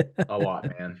 A lot,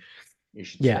 man. You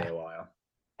should stay Yeah, a while.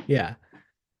 yeah.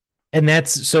 And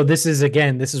that's so this is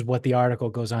again, this is what the article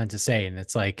goes on to say. And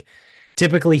it's like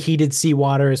typically heated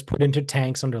seawater is put into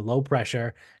tanks under low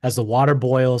pressure. As the water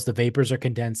boils, the vapors are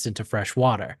condensed into fresh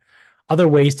water. Other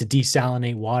ways to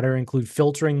desalinate water include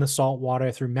filtering the salt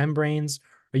water through membranes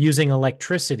or using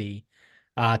electricity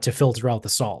to filter out the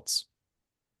salts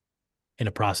in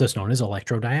a process known as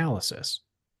electrodialysis.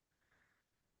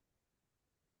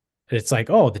 It's like,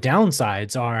 oh, the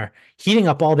downsides are heating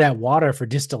up all that water for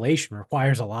distillation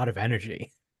requires a lot of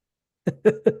energy.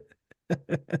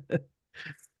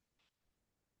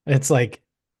 It's like,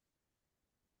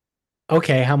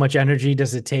 okay, how much energy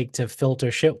does it take to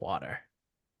filter shit water?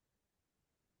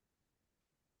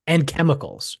 And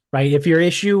chemicals, right? If your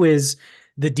issue is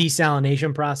the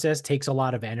desalination process takes a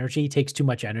lot of energy, takes too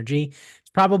much energy,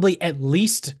 it's probably at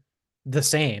least the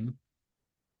same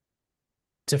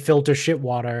to filter shit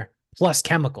water plus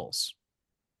chemicals.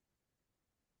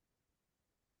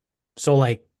 So,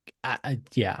 like,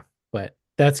 yeah, but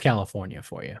that's California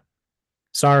for you.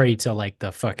 Sorry to like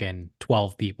the fucking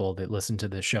 12 people that listen to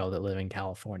this show that live in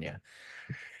California.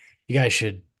 You guys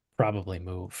should probably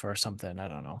move or something. I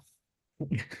don't know.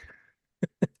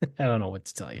 I don't know what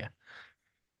to tell you.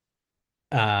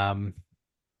 Um,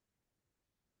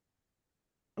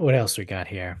 what else we got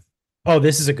here? Oh,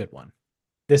 this is a good one.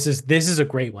 This is a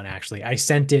great one actually. I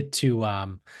sent it to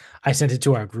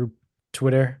our group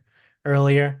Twitter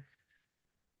earlier.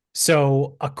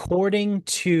 So according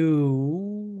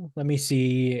to, let me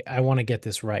see, I want to get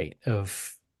this right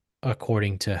of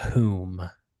according to whom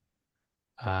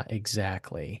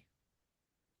exactly.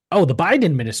 Oh, the Biden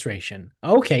administration.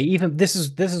 Okay, even this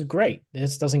is great.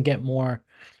 This doesn't get more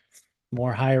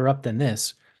higher up than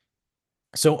this.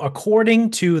 So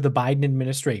according to the Biden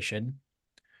administration,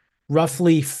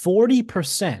 roughly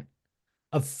 40%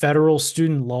 of federal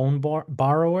student loan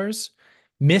borrowers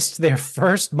missed their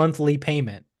first monthly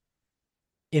payment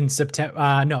in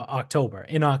September, no, October,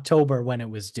 in October when it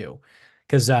was due.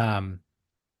 Because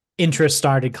interest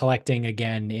started collecting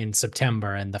again in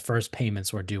September and the first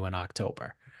payments were due in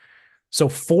October. So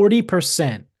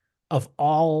 40% of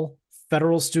all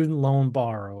federal student loan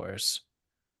borrowers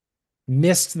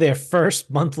missed their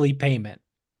first monthly payment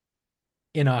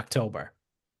in October.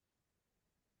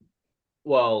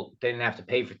 Well, they didn't have to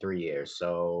pay for 3 years,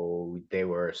 so you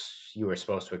were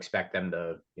supposed to expect them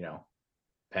to,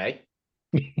 pay.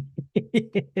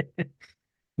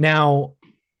 Now,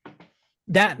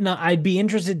 I'd be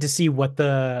interested to see what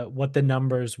the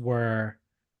numbers were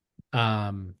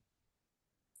um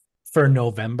for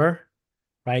November,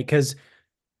 right? Because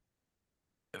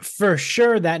for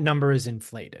sure that number is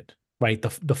inflated, right? The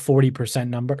 40%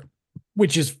 number,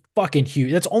 which is fucking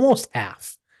huge. That's almost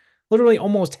half. Literally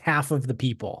almost half of the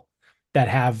people that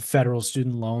have federal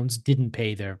student loans didn't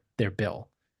pay their bill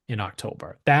in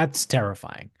October. That's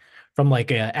terrifying from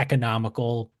like an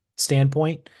economical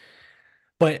standpoint.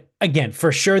 But again,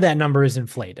 for sure that number is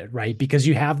inflated, right? Because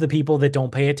you have the people that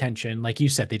don't pay attention. Like you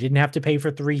said, they didn't have to pay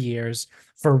for 3 years.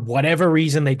 For whatever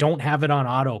reason, they don't have it on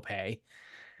auto pay.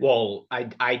 Well,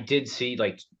 I did see,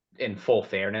 like, in full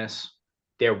fairness,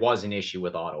 there was an issue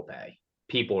with auto pay.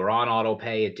 People were on auto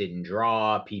pay, it didn't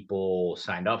draw. People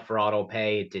signed up for auto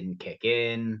pay, it didn't kick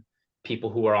in.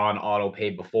 People who were on auto pay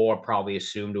before probably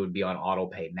assumed it would be on auto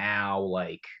pay now.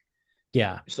 Like,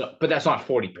 Yeah. so, but that's not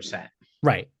 40%.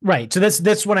 Right, right. So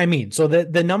that's what I mean. So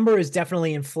the number is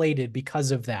definitely inflated because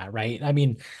of that, right? I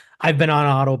mean, I've been on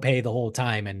auto pay the whole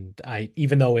time, and I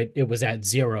even though it was at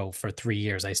zero for 3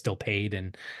 years, I still paid,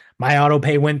 and my auto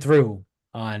pay went through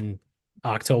on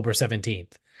October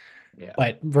 17th. Yeah.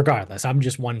 But regardless, I'm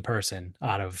just one person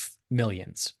out of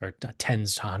millions or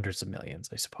tens to hundreds of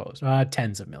millions, I suppose.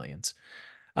 Tens of millions.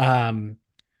 Um,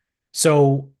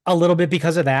 so a little bit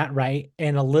because of that, right?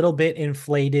 And a little bit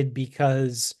inflated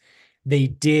because they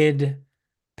did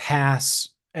pass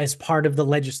as part of the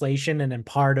legislation and in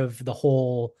part of the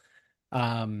whole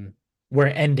we're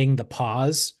ending the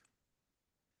pause.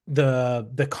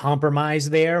 The compromise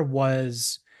there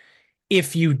was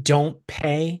if you don't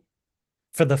pay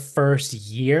for the first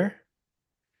year,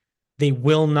 they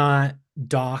will not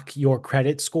dock your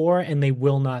credit score and they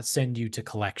will not send you to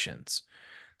collections.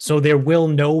 So there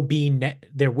will be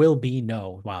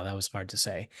no, wow, that was hard to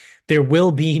say. There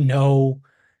will be no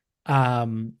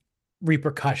um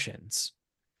repercussions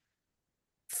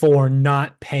for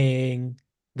not paying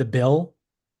the bill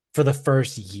for the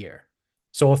first year.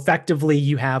 So effectively,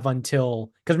 you have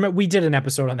until, because we did an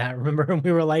episode on that. Remember, and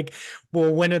we were like,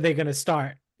 "Well, when are they going to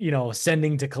start?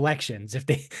 Sending to collections?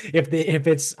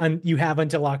 You have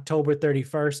until October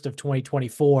 31st of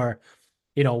 2024,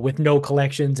 with no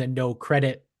collections and no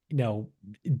credit,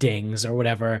 dings or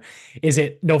whatever. Is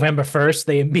it November 1st?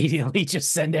 They immediately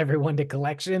just send everyone to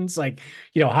collections? Like,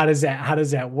 how does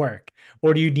that work?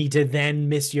 Or do you need to then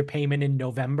miss your payment in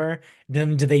November?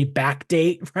 Then do they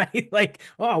backdate, right? Like,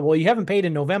 oh, well, you haven't paid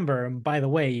in November. And by the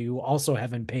way, you also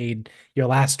haven't paid your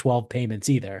last 12 payments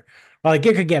either. Well, like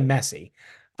it could get messy.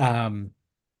 Um,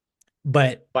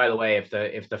 but By the way, if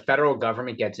the federal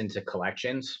government gets into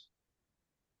collections,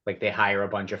 like they hire a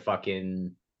bunch of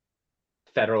fucking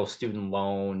federal student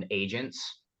loan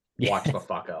agents, watch yeah. the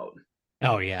fuck out.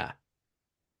 Oh yeah.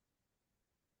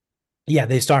 Yeah,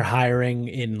 they start hiring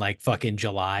in like fucking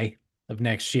July of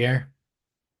next year.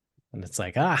 And it's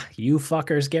like, you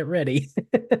fuckers get ready.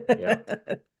 Yeah.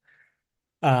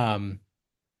 um,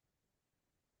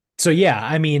 so yeah,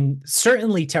 I mean,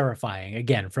 certainly terrifying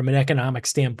again from an economic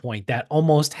standpoint that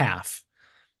almost half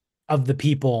of the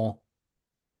people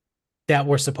that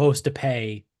were supposed to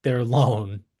pay their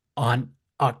loan on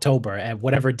October at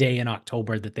whatever day in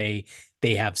October that they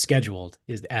have scheduled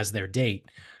is as their date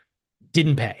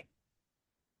didn't pay.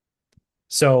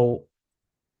 So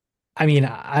I mean,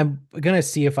 I'm gonna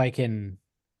see if I can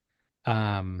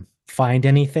find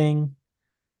anything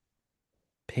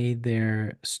paid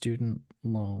their student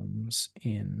loans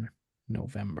in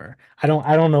November. I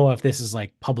don't know if this is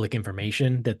like public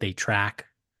information that they track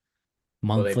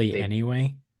Well, monthly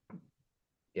anyway.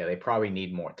 yeah, they probably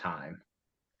need more time.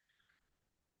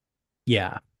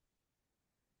 Yeah.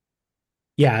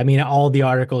 Yeah, I mean all the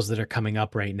articles that are coming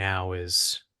up right now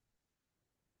is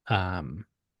um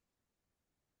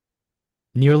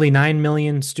nearly 9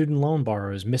 million student loan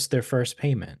borrowers missed their first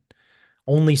payment.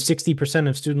 Only 60%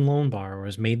 of student loan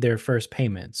borrowers made their first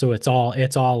payment. So it's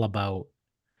all about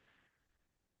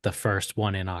the first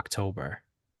one in October.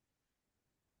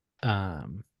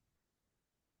 Um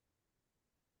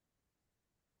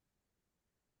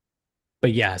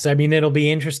but yes, I mean it'll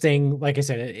be interesting. Like I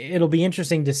said, it'll be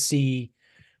interesting to see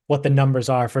what the numbers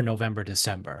are for November,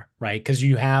 December, right? Because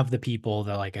you have the people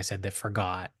that, like I said, that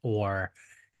forgot, or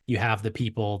you have the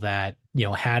people that,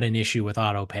 had an issue with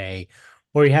auto pay,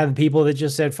 or you have the people that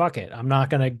just said, fuck it, I'm not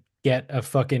going to get a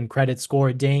fucking credit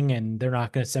score ding and they're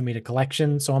not going to send me to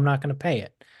collection, so I'm not going to pay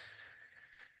it.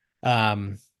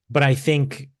 But I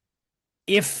think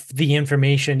if the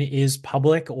information is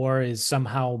public or is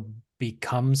somehow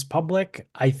becomes public,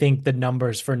 I think the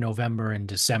numbers for November and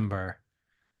December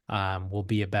will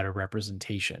be a better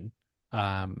representation.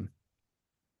 Um,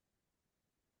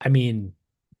 I mean,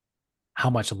 how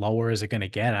much lower is it going to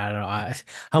get? I don't know.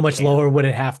 How much Yeah. lower would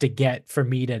it have to get for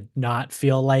me to not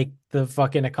feel like the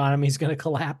fucking economy is going to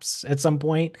collapse at some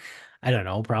point? I don't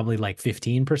know, probably like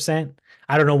 15%.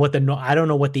 I don't know what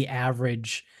the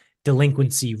average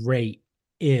delinquency rate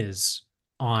is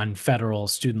on federal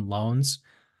student loans.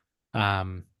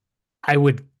 Um, I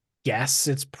would guess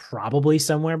it's probably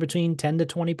somewhere between 10 to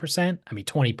 20%. I mean,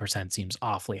 20% seems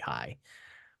awfully high,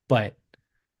 but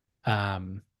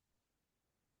um,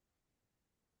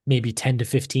 maybe 10 to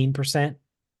 15%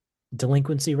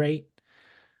 delinquency rate.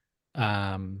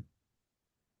 Um,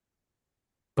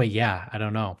 but yeah, I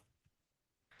don't know.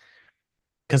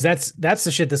 Cause that's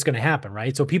the shit that's going to happen,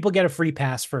 right? So people get a free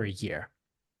pass for a year.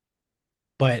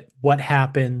 But what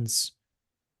happens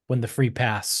when the free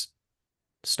pass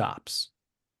stops?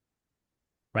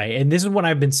 Right? And this is what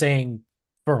I've been saying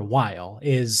for a while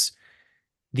is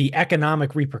the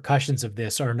economic repercussions of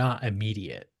this are not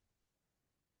immediate.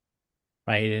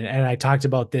 Right? And I talked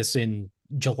about this in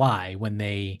July when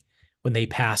they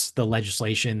passed the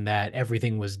legislation that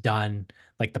everything was done,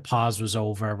 like the pause was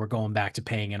over, we're going back to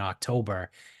paying in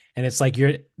October. And it's like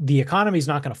the economy's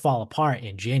not going to fall apart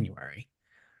in January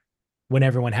when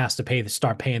everyone has to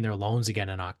start paying their loans again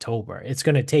in October. It's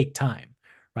going to take time,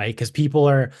 right? Because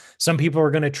some people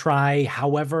are going to try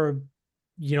however,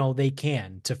 they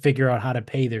can to figure out how to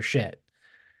pay their shit.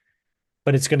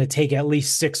 But it's going to take at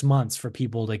least 6 months for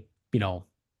people to,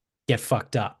 get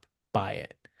fucked up by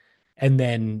it. And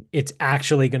then it's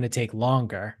actually going to take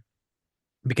longer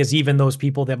because even those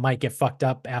people that might get fucked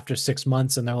up after 6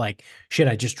 months and they're like, shit,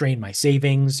 I just drained my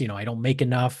savings. I don't make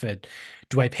enough.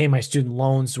 Do I pay my student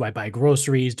loans? Do I buy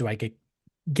groceries? Do I get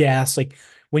gas? Like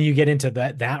when you get into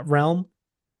that realm,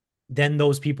 then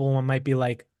those people might be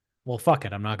like, well, fuck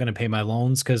it. I'm not going to pay my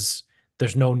loans because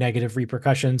there's no negative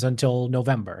repercussions until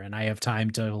November and I have time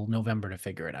till November to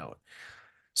figure it out.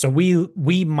 So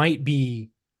we might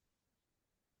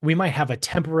have a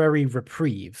temporary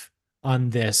reprieve on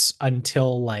this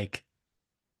until like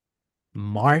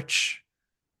March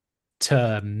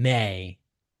to May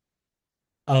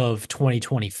of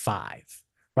 2025,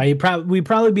 right? We'd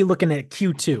probably be looking at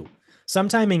Q2.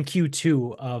 Sometime in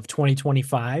Q2 of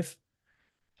 2025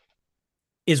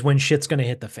 is when shit's going to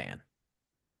hit the fan.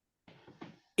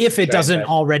 If it doesn't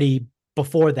already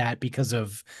before that because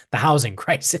of the housing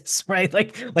crisis, right?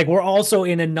 Like we're also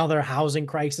in another housing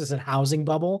crisis and housing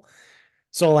bubble.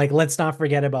 So like let's not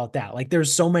forget about that. Like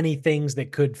there's so many things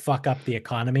that could fuck up the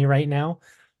economy right now.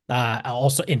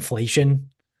 Also inflation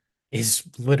is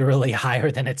literally higher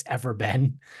than it's ever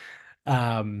been.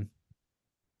 Um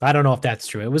I don't know if that's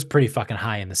true. It was pretty fucking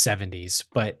high in the 70s,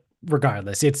 but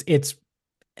regardless, it's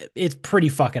pretty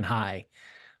fucking high.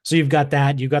 So you've got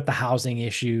the housing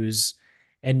issues,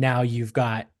 and now you've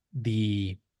got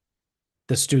the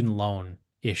student loan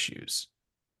issues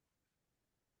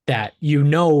that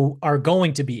are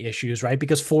going to be issues, right?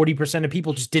 Because 40% of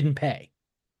people just didn't pay.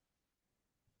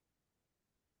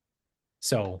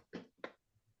 So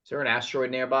is there an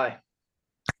asteroid nearby?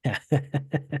 I'm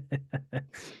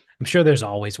sure there's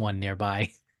always one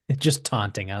nearby. Just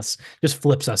taunting us, just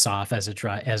flips us off as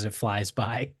it flies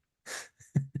by.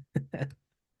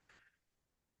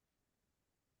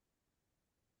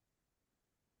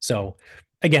 So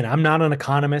again, I'm not an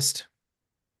economist.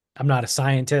 I'm not a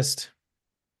scientist.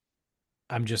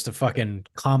 I'm just a fucking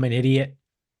common idiot.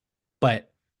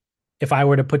 But if I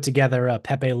were to put together a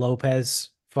Pepe Lopez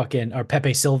fucking, or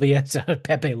Pepe Sylvia,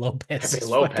 Pepe Lopez Pepe is fucking,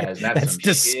 Lopez, that's that's some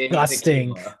shitty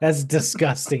disgusting. tequila. That's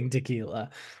disgusting tequila.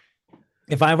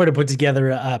 If I were to put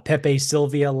together a Pepe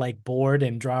Sylvia like board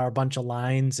and draw a bunch of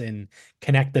lines and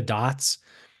connect the dots,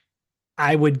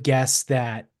 I would guess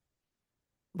that,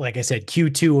 like I said,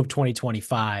 Q2 of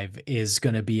 2025 is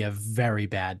going to be a very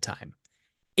bad time,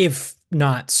 if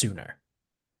not sooner.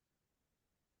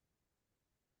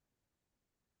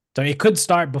 So it could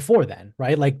start before then,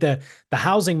 right? Like the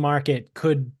housing market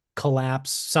could collapse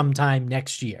sometime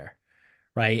next year,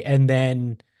 right? And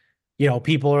then,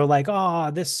 people are like, "Oh,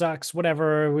 this sucks,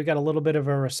 whatever. We got a little bit of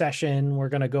a recession we're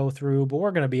going to go through, but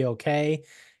we're going to be okay."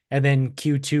 And then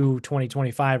Q2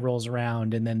 2025 rolls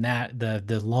around, and then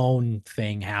the loan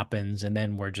thing happens, and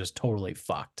then we're just totally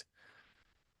fucked.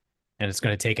 And it's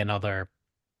going to take another,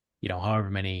 however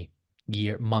many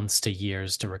months to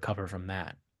years to recover from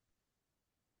that.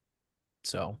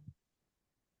 So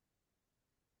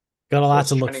got a So lot it's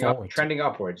to look trending up, forward to. trending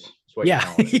upwards. Is what you're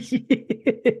Yeah. telling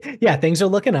us. Yeah, things are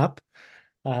looking up.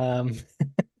 Um,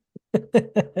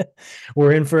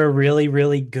 we're in for a really,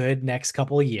 really good next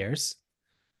couple of years.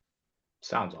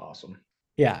 Sounds awesome.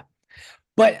 Yeah.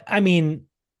 But I mean,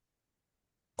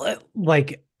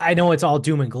 like, I know it's all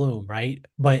doom and gloom, right?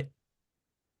 But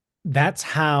that's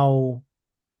how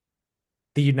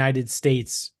the United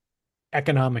States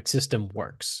economic system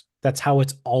works. That's how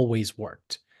it's always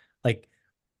worked. Like,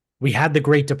 we had the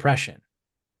Great Depression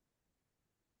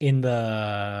in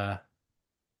was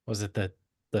it the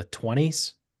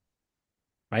 20s,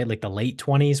 right? Like the late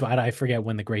 20s. I forget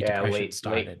when the Great Yeah, Depression late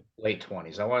started. late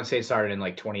 20s. I want to say it started in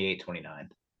like 28, 29.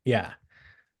 Yeah.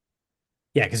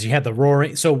 Yeah, because you had the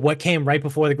roaring. So what came right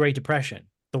before the Great Depression?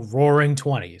 The Roaring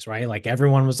Twenties, right? Like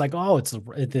everyone was like, "Oh,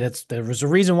 there was a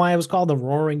reason why it was called the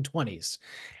Roaring Twenties,"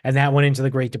 and that went into the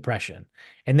Great Depression.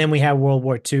 And then we had World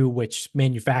War II, which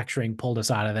manufacturing pulled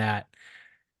us out of that.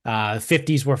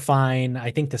 50s were fine.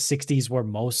 I think the 60s were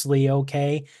mostly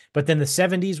okay, but then the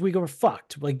 70s we were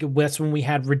fucked. Like that's when we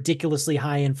had ridiculously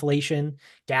high inflation.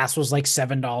 Gas was like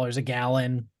 $7 a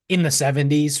gallon in the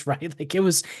 70s, right? Like it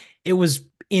was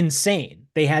insane.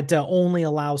 They had to only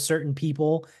allow certain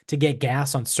people to get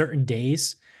gas on certain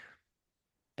days.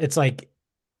 It's like,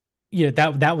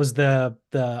 that was the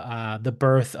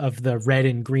birth of the red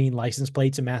and green license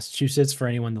plates in Massachusetts. For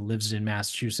anyone that lives in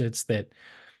Massachusetts, that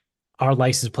our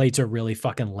license plates are really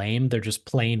fucking lame. They're just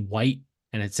plain white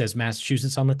and it says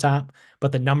Massachusetts on the top,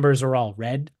 but the numbers are all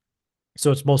red.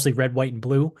 So it's mostly red, white, and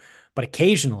blue. But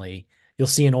occasionally you'll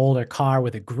see an older car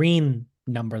with a green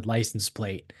numbered license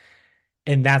plate.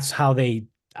 And I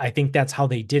think that's how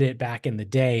they did it back in the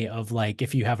day of like,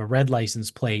 if you have a red license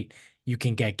plate, you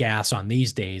can get gas on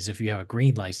these days. If you have a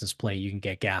green license plate, you can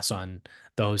get gas on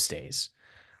those days.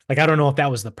 Like, I don't know if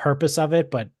that was the purpose of it,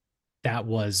 but that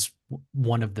was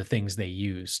one of the things they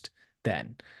used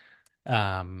then.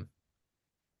 Um,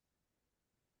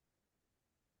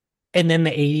 and then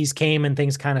the 80s came and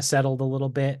things kind of settled a little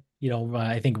bit.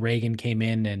 I think Reagan came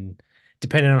in and,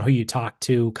 depending on who you talk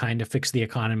to, kind of fixed the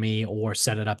economy or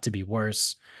set it up to be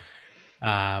worse.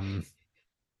 Um,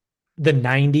 the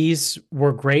 90s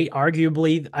were great.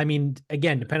 Arguably, I mean,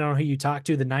 again, depending on who you talk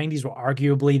to, the 90s were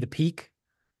arguably the peak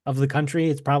of the country.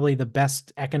 It's probably the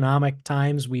best economic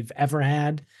times we've ever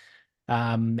had.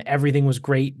 Everything was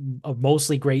great,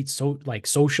 mostly great. So like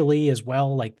socially as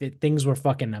well, like things were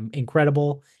fucking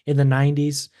incredible in the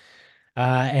 90s.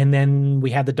 And then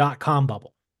we had the dot-com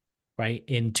bubble, right?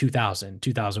 In 2000,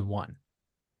 2001.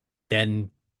 Then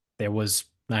there was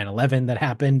 9/11 that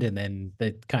happened. And then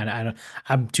that kind of,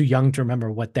 I'm too young to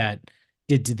remember what that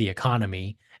did to the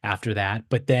economy after that.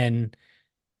 But then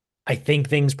I think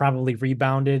things probably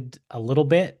rebounded a little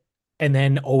bit. And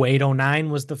then 08, 09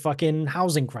 was the fucking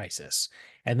housing crisis.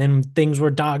 And then things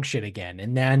were dog shit again.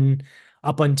 And then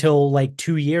up until like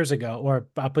 2 years ago, or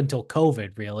up until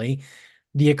COVID, really,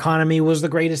 the economy was the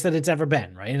greatest that it's ever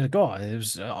been, right? Like, oh, it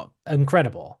was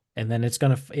incredible. And then it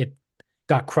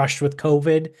got crushed with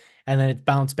COVID and then it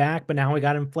bounced back. But now we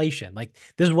got inflation. Like,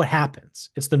 this is what happens.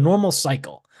 It's the normal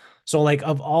cycle. So, like,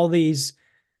 of all these,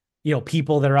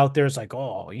 people that are out there, it's like,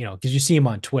 oh, because you see them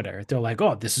on Twitter. They're like,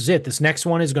 oh, this is it. This next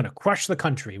one is going to crush the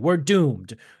country. We're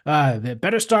doomed. They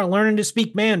better start learning to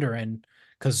speak Mandarin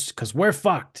because we're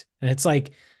fucked. And it's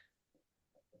like,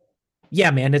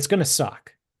 yeah, man, it's going to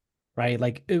suck, right?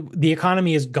 Like the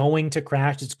economy is going to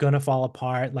crash. It's going to fall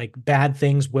apart. Like bad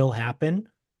things will happen,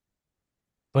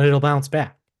 but it'll bounce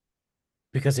back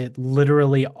because it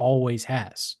literally always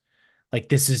has.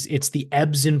 Like it's the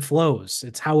ebbs and flows.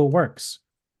 It's how it works.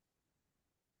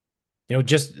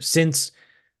 Just since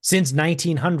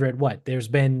 1900, what? There's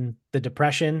been the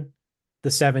Depression, the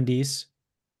 70s,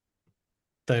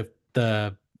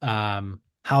 the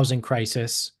housing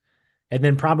crisis, and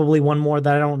then probably one more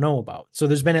that I don't know about. So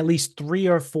there's been at least 3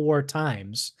 or 4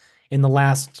 times in the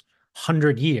last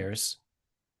 100 years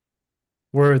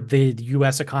where the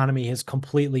US economy has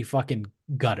completely fucking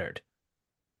guttered.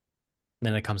 And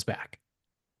then it comes back.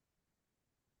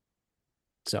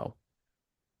 So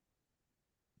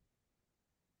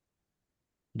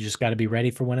you just got to be ready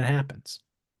for when it happens.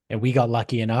 And we got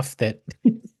lucky enough that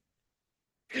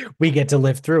we get to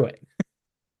live through it.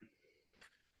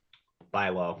 Buy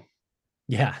low.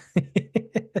 Yeah.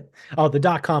 Oh,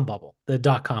 the .com bubble, the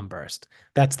 .com burst.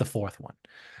 That's the fourth one.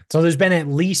 So there's been at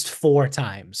least 4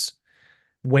 times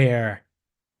where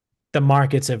the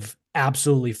markets have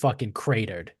absolutely fucking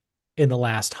cratered in the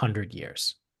last 100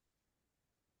 years.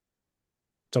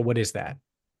 So what is that?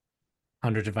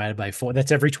 100 divided by 4.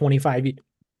 That's every 25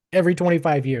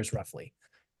 years roughly.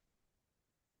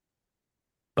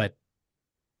 But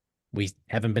we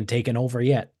haven't been taken over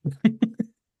yet.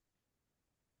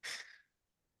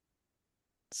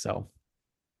 So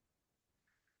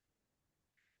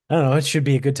I don't know. It should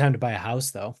be a good time to buy a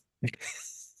house, though,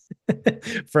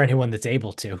 for anyone that's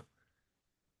able to.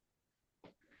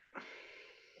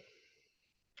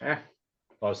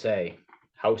 I'll say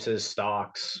houses,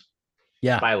 stocks,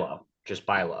 Yeah. buy low. Just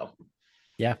buy low.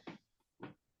 Yeah.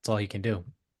 That's all you can do.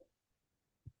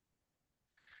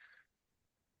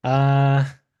 All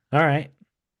right.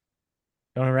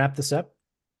 You want to wrap this up?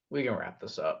 We can wrap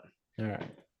this up. All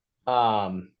right.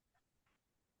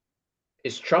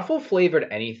 Is truffle flavored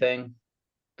anything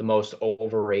the most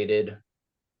overrated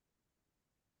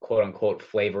quote unquote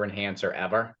flavor enhancer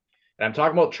ever? And I'm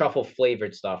talking about truffle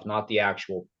flavored stuff, not the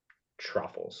actual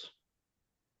truffles.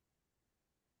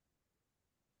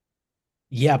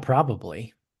 Yeah,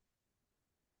 probably.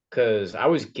 Because I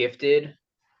was gifted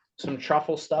some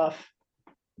truffle stuff.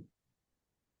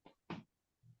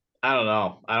 I don't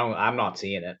know. I'm not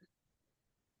seeing it.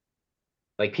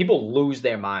 Like people lose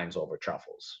their minds over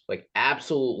truffles. Like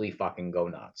absolutely fucking go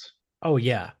nuts. Oh,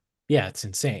 yeah. Yeah, it's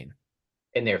insane.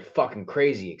 And they're fucking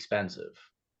crazy expensive.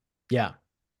 Yeah.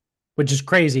 Which is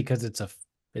crazy because it's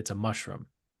a mushroom.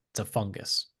 It's a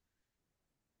fungus.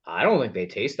 I don't think they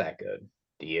taste that good.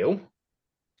 Do you?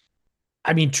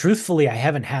 I mean, truthfully, I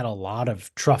haven't had a lot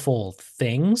of truffle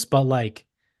things, but like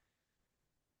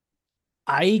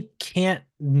I can't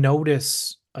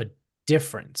notice a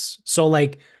difference. So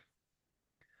like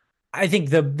I think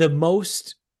the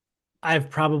most I've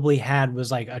probably had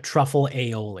was like a truffle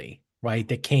aioli, right?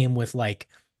 That came with like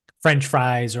French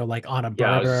fries or like on a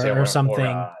Yeah, I was just burger saying, or or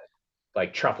something.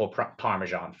 like truffle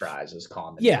Parmesan fries is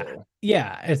common Yeah. too.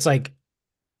 Yeah. It's like,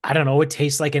 I don't know, it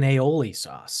tastes like an aioli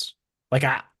sauce. Like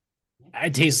I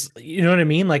taste, you know what I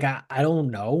mean? Like I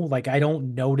don't know. Like I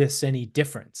don't notice any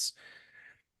difference.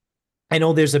 I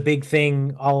know there's a big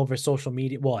thing all over social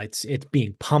media. Well, it's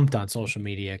being pumped on social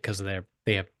media because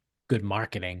they have good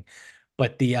marketing.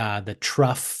 But the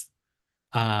truff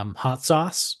hot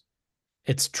sauce,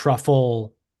 it's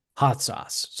truffle hot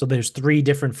sauce. So there's 3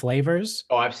 different flavors.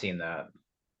 Oh, I've seen that.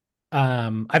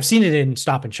 I've seen it in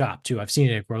Stop and Shop too. I've seen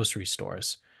it at grocery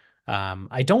stores.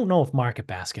 I don't know if Market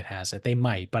Basket has it. They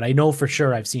might, but I know for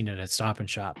sure I've seen it at Stop and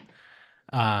Shop.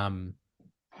 Um,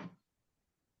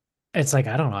 it's like,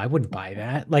 I don't know. I wouldn't buy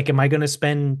that. Like, am I going to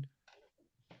spend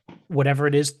whatever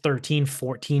it is, $13,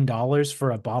 $14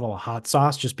 for a bottle of hot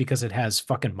sauce just because it has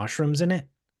fucking mushrooms in it?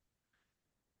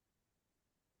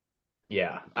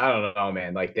 Yeah, I don't know,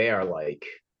 man. Like they are like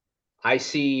I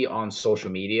see on social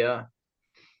media,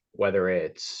 whether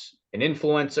it's an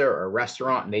influencer or a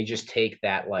restaurant, and they just take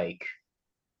that like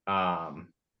um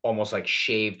almost like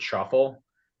shaved truffle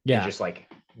and Yeah. just like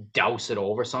douse it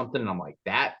over something. And I'm like,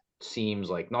 that seems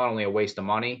like not only a waste of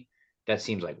money, that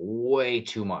seems like way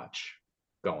too much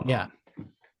going Yeah. on.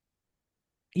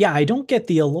 Yeah. I don't get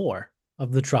the allure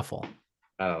of the truffle.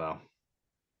 I don't know.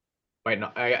 Might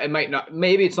not. It might not.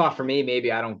 Maybe it's not for me.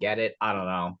 Maybe I don't get it. I don't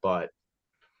know. But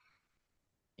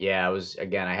yeah, it was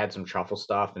again. I had some truffle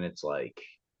stuff, and it's like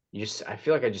you just. I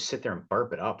feel like I just sit there and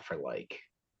burp it up for like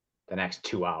the next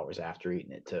 2 hours after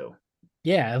eating it too.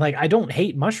 Yeah. Like I don't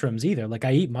hate mushrooms either. Like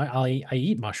I eat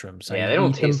mushrooms. I Yeah, they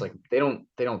don't eat taste them. like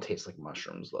they don't taste like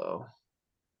mushrooms though.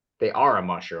 They are a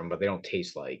mushroom, but they don't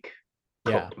taste like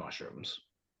Yeah. cooked mushrooms.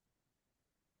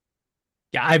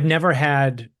 Yeah. I've never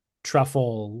had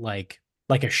truffle like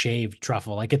a shaved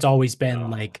truffle. Like it's always been No,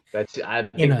 like that's I in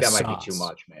think a that might be too sauce.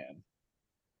 much, man.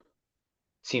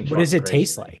 Seems What does fucking it crazy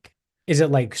taste to me. like? Is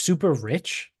it like super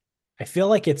rich? I feel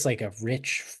like it's like a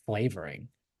rich flavoring,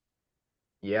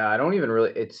 Yeah, I don't even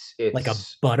really. like a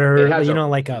It butter, has you a know,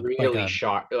 like really a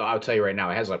sharp. I'll tell you right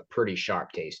now, it has a pretty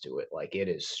sharp taste to it. Like it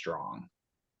is strong.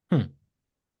 hmm.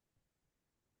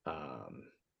 Um,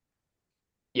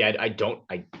 yeah, I don't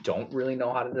really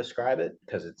know how to describe it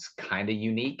because it's kind of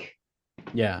unique.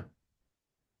 Yeah.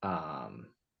 Um,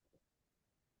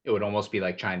 it would almost be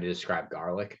like trying to describe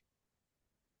garlic.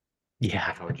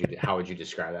 Yeah. How would you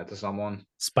describe that to someone?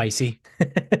 Spicy.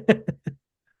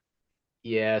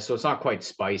 Yeah, so it's not quite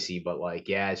spicy, but like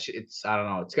yeah, it's I don't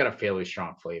know, it's got a fairly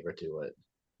strong flavor to it.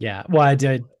 Yeah. Well, I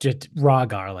did just raw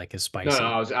garlic is No,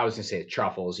 spicy. I was gonna say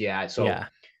truffles. Yeah, so Yeah.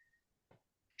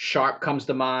 sharp comes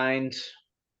to mind.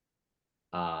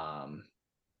 Um,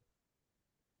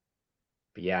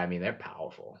 but yeah, I mean they're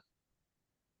powerful.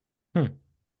 Hmm.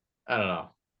 I don't know,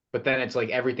 but then it's like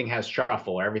everything has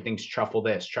truffle, or everything's truffle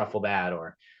this, truffle that,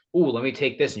 or ooh, let me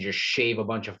take this and just shave a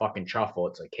bunch of fucking truffle.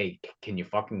 It's like, hey, can you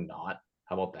fucking not?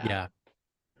 How about that? Yeah.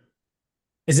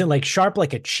 Is it like sharp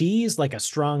like a cheese, like a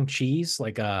strong cheese, It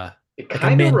like a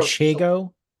kind of so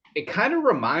manchego? it kind of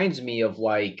reminds me of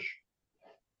like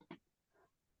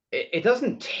it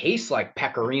doesn't taste like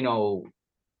pecorino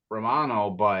romano,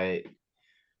 but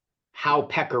how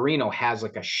pecorino has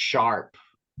like a sharp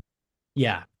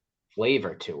Yeah.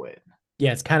 flavor to it.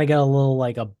 Yeah, it's kind of got a little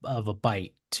like a of a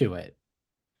bite to it.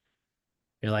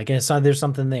 You're like, I saw there's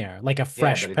something there, like a Yeah,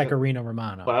 fresh Pecorino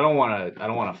Romano. but I don't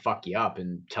want to fuck you up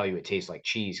and tell you it tastes like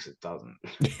cheese because it doesn't.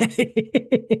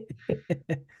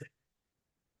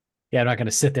 Yeah, I'm not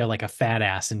gonna sit there like a fat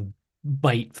ass and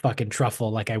bite fucking truffle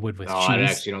like I would with No, I cheese.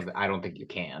 actually don't. I don't think you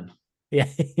can. Yeah.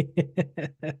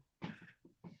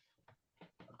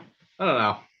 I don't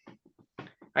know.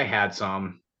 I had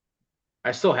some.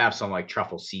 I still have some like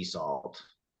truffle sea salt.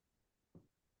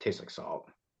 Tastes like salt.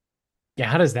 Yeah,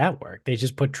 how does that work? They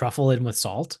just put truffle in with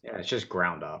salt? Yeah, it's just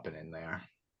ground up and in there.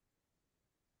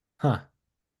 Huh.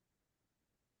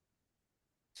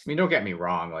 I mean, don't get me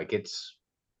wrong. Like it's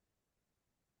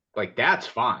like that's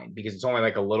fine because it's only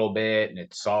like a little bit and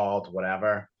it's salt,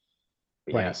 whatever.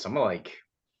 But yeah, Right. some of like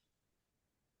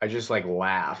I just like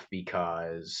laugh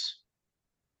because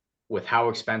with how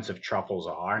expensive truffles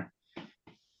are,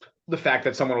 the fact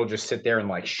that someone will just sit there and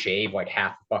like shave like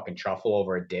half a fucking truffle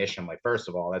over a dish. I'm like, first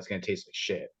of all, that's gonna taste like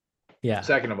shit. Yeah.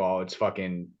 Second of all, it's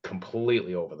fucking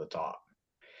completely over the top.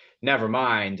 Never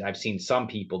mind, I've seen some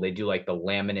people they do like the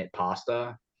laminate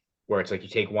pasta where it's like you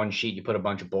take one sheet, you put a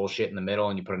bunch of bullshit in the middle,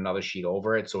 and you put another sheet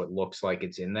over it so it looks like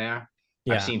it's in there.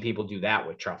 I've Yeah. seen people do that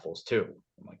with truffles too.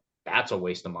 I'm like, that's a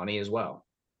waste of money as well.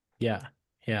 Yeah.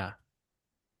 Yeah.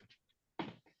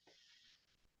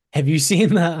 Have you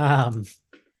seen one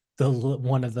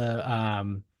of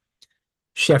the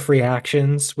chef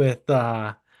reactions with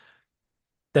that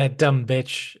dumb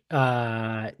bitch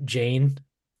Jane?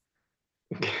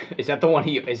 Is that the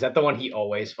one he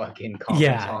always fucking comments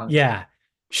Yeah, on? yeah.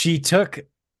 She took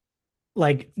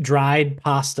like dried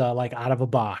pasta like out of a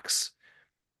box,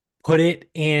 put it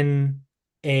in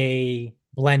a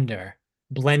blender,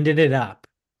 blended it up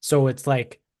so it's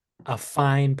like a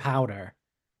fine powder,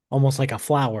 almost like a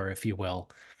flour, if you will.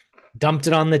 Dumped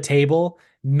it on the table,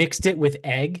 mixed it with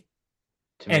egg,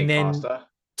 To and make then pasta?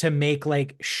 to make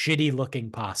like shitty looking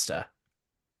pasta.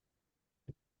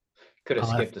 Could have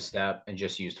Uh, skipped a step and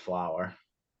just used flour.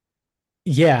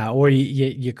 yeah, or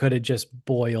you could have just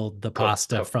boiled the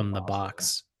pasta Cook the from the pasta.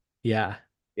 box. Yeah,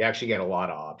 You actually get a lot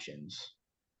of options.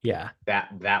 yeah.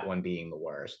 That one being the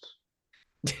worst.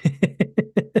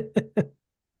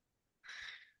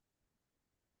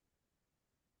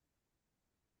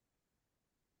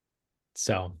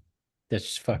 So that's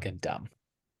just fucking dumb.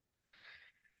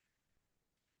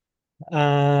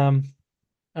 Um,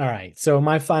 all right. So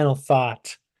my final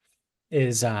thought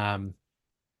is I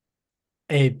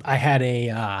had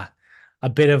a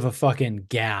bit of a fucking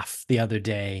gaff the other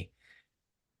day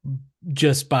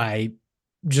just by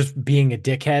just being a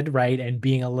dickhead, right? And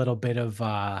being a little bit of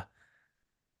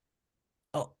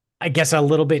I guess a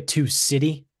little bit too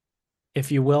city,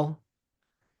 if you will.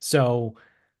 So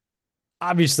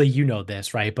obviously you know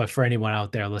this, right? But for anyone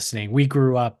out there listening, we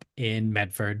grew up in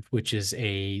Medford, which is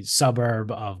a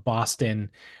suburb of Boston,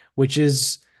 which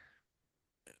is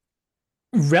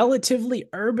relatively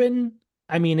urban.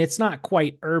 I mean, it's not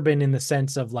quite urban in the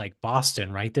sense of like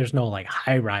Boston, right? There's no like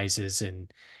high rises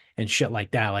and shit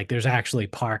like that. Like there's actually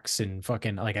parks and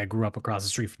fucking like I grew up across the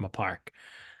street from a park.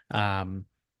 Um,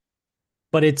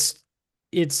 but it's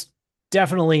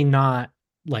definitely not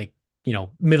like,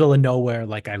 middle of nowhere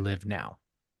like I live now.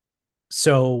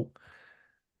 So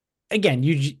again,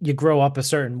 you grow up a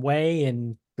certain way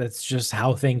and that's just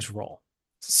how things roll.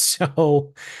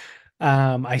 So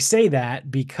I say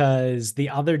that because the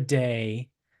other day,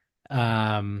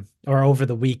 or over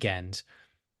the weekend,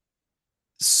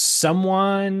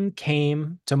 someone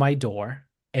came to my door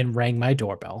and rang my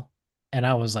doorbell. And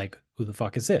I was like, who the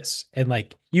fuck is this? And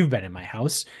like, you've been in my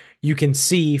house. You can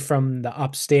see from the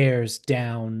upstairs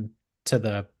down to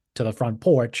the front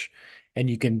porch, and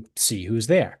you can see who's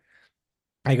there.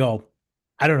 I go,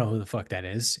 I don't know who the fuck that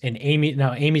is. And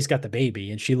Amy's got the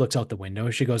baby and she looks out the window.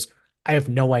 She goes, I have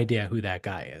no idea who that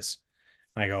guy is.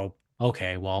 I go,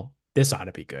 okay, well, this ought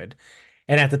to be good.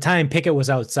 And at the time, Pickett was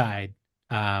outside.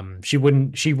 She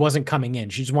wasn't coming in.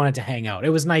 She just wanted to hang out. It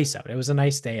was nice out. It was a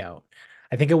nice day out.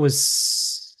 I think it was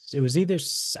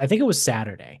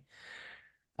Saturday.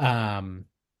 Um,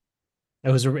 it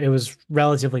was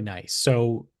relatively nice.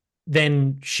 So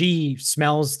then she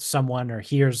smells someone or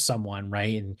hears someone,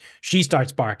 right? And she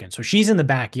starts barking. So she's in the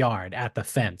backyard at the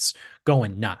fence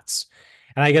going nuts.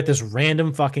 And I get this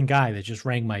random fucking guy that just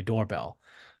rang my doorbell.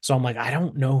 So I'm like, I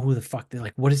don't know who the fuck they're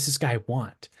like, what does this guy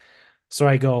want? So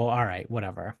I go, all right,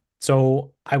 whatever.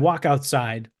 So I walk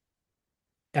outside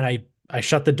and I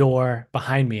shut the door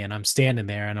behind me and I'm standing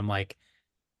there and I'm like,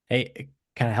 hey,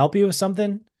 can I help you with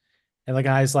something? And the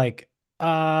guy's like,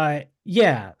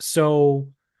 yeah. So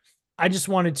I just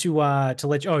wanted to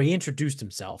let you, oh, he introduced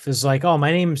himself. It's like, oh,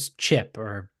 my name's Chip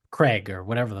or Craig or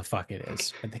whatever the fuck it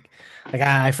is. I think like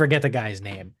I forget the guy's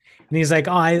name. And he's like,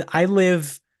 oh, I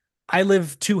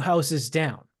live two houses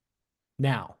down.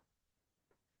 Now,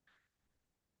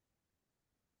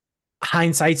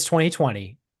 hindsight's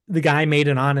 2020. The guy made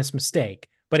an honest mistake.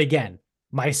 But again,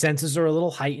 my senses are a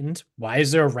little heightened. Why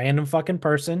is there a random fucking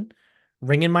person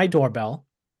ringing my doorbell?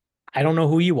 I don't know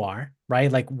who you are,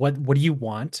 right? Like what do you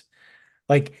want?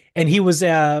 Like, and he was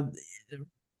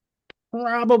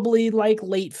probably like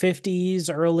late 50s,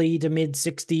 early to mid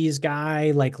 60s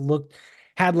guy, like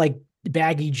had like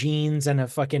baggy jeans and a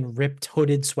fucking ripped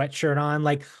hooded sweatshirt on,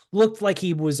 like looked like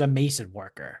he was a mason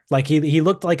worker. Like he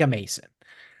looked like a mason.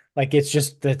 Like it's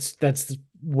just that's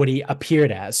what he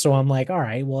appeared as. So I'm like, all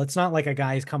right, well, it's not like a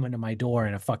guy's coming to my door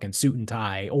in a fucking suit and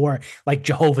tie or like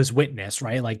Jehovah's Witness,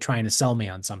 right? Like trying to sell me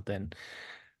on something.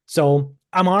 So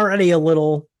I'm already a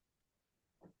little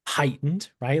heightened,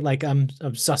 right? Like I'm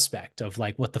suspect of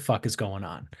like what the fuck is going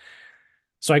on.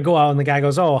 So I go out and the guy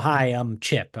goes, "Oh, hi, I'm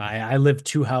Chip. I live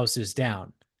two houses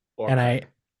down." Or And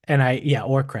Craig. yeah,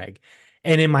 or Craig.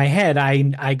 And in my head,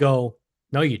 I go,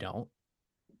 "No, you don't,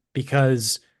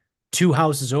 because two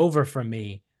houses over from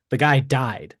me, the guy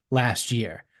died last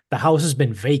year. The house has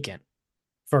been vacant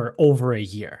for over a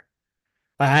year.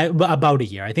 About a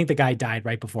year. I think the guy died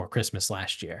right before Christmas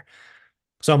last year.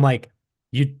 So I'm like,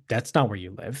 that's not where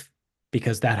you live,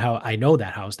 because that how I know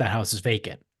that house is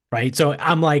vacant. Right. So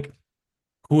I'm like,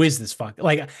 who is this fuck?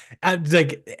 Like,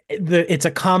 it's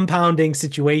a compounding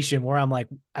situation where I'm like,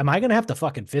 am I gonna have to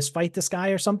fucking fist fight this guy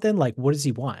or something? Like, what does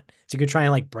he want? Is he gonna try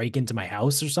and like break into my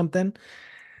house or something?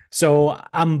 So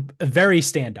I'm very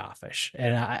standoffish,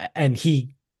 and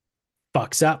he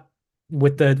fucks up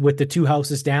with the two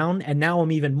houses down, and now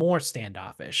I'm even more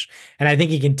standoffish, and I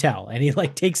think he can tell, and he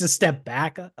like takes a step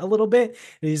back a little bit,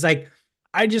 and he's like,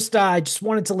 I just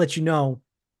wanted to let you know,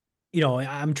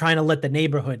 I'm trying to let the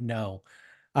neighborhood know,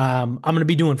 I'm gonna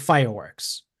be doing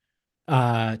fireworks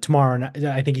tomorrow night.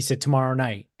 I think he said tomorrow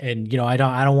night. And I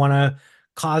don't want to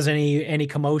cause any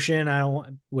commotion. I don't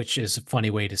want, which is a funny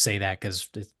way to say that because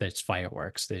it's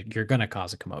fireworks that you're gonna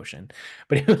cause a commotion.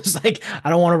 But it was like, I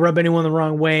don't want to rub anyone the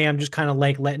wrong way. I'm just kind of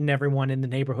like letting everyone in the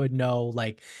neighborhood know,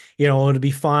 like, it'll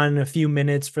be fun, a few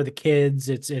minutes for the kids.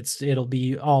 It'll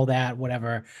be all that,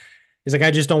 whatever. He's like,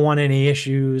 I just don't want any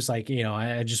issues. Like,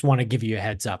 I just want to give you a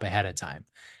heads up ahead of time.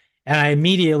 And I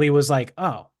immediately was like,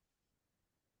 oh,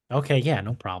 okay, yeah,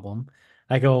 no problem.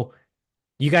 I go,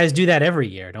 you guys do that every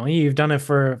year, don't you? You've done it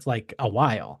for like a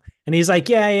while. And he's like,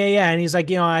 yeah, yeah, yeah. And he's like,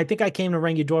 I think I came to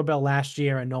ring your doorbell last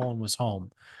year and no one was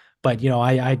home. But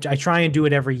I try and do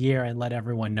it every year and let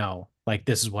everyone know, like,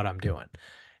 this is what I'm doing.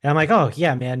 And I'm like, oh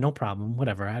yeah, man, no problem.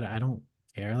 Whatever. I don't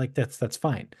care. Like that's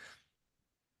fine.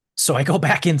 So I go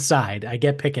back inside. I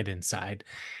get Pickett inside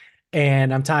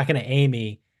and I'm talking to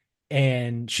Amy,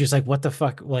 and she's like, what the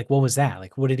fuck? Like, what was that?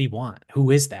 Like, what did he want? Who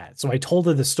is that? So I told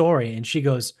her the story and she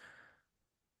goes,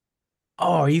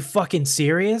 oh, are you fucking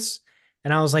serious?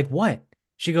 And I was like, what?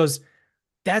 She goes,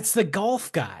 that's the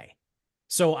golf guy.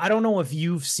 So I don't know if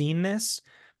you've seen this,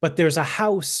 but there's a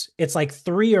house. It's like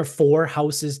three or four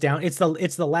houses down. It's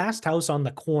the last house on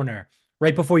the corner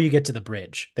right before you get to the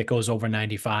bridge that goes over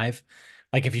 95.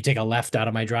 Like if you take a left out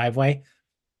of my driveway,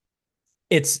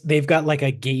 they've got like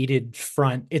a gated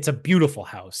front. It's a beautiful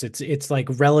house. It's like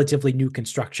relatively new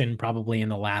construction, probably in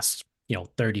the last,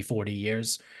 30, 40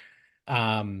 years.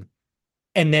 Um,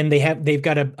 and then they've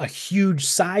got a huge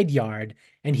side yard,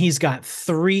 and he's got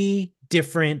three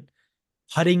different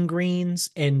putting greens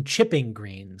and chipping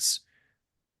greens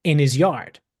in his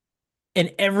yard.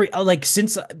 And every like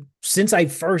since I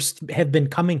first have been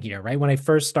coming here, right? When I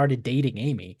first started dating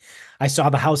Amy, I saw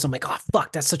the house. I'm like, oh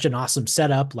fuck, that's such an awesome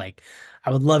setup. Like,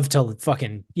 I would love to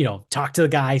fucking, talk to the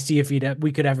guy, see if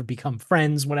we could ever become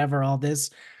friends, whatever, all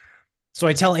this. So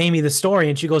I tell Amy the story,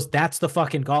 and she goes, "That's the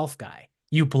fucking golf guy.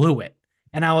 You blew it."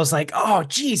 And I was like, "Oh,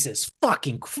 Jesus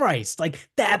fucking Christ. Like,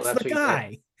 Well, that's the that's what you get.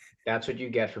 guy. That's what you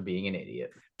get for being an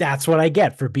idiot. That's what I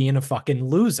get for being a fucking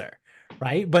loser."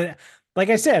 Right. But like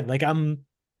I said, like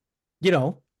you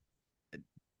know,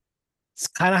 it's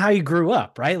kind of how you grew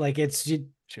up, right? Like,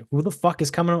 who the fuck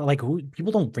is coming? Like, who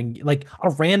people don't ring, like, a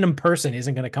random person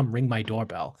isn't going to come ring my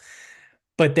doorbell.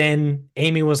 But then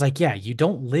Amy was like, "Yeah, you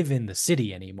don't live in the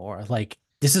city anymore. Like,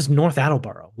 this is North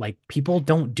Attleboro. Like, people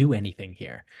don't do anything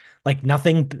here. Like,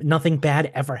 nothing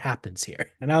bad ever happens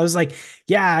here." And I was like,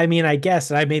 "Yeah, I mean, I guess."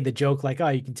 And I made the joke like, "Oh,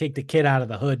 you can take the kid out of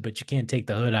the hood, but you can't take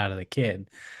the hood out of the kid."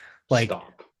 Like,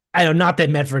 Stop. I know, not that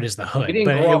Medford is the We hood, didn't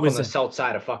but grow it up on was the south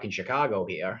side of fucking Chicago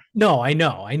here. no, I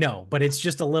know, but it's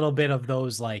just a little bit of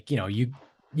those, like, you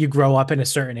grow up in a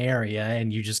certain area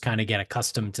and you just kind of get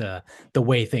accustomed to the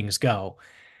way things go.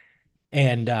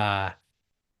 And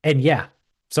yeah,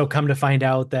 so come to find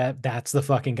out that that's the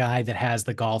fucking guy that has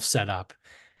the golf set up.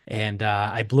 And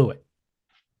I blew it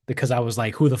because I was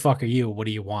like, "Who the fuck are you? What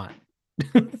do you want?"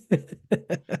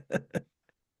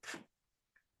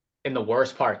 And the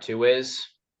worst part too is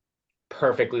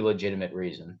perfectly legitimate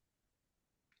reason.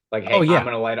 Like, Oh hey, yeah. I'm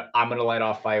gonna light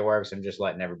off fireworks. I'm just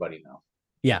letting everybody know.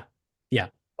 Yeah. Yeah.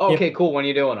 Yep. Okay, cool. When are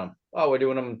you doing them? Oh, we're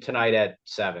doing them tonight at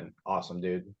 7. Awesome,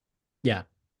 dude. Yeah.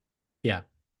 Yeah.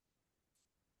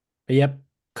 Yep.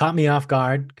 Caught me off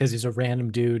guard because he's a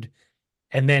random dude.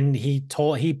 And then he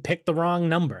picked the wrong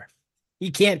number.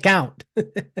 He can't count.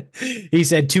 He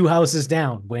said 2 houses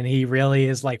down when he really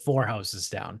is like 4 houses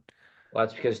down. Well,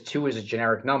 that's because 2 is a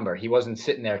generic number. He wasn't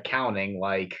sitting there counting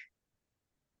like,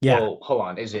 Yeah. well, hold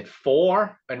on, is it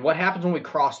 4? And what happens when we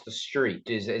cross the street?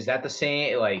 Is that the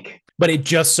same? Like, But it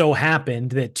just so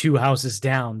happened that 2 houses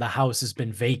down, the house has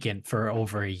been vacant for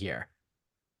over a year.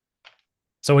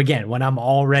 So again, when I'm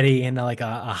already in like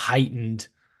a heightened,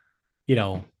 you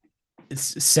know,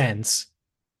 sense,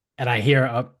 and I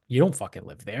hear, "You don't fucking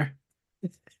live there."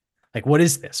 Like, what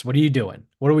is this? What are you doing?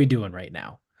 What are we doing right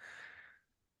now?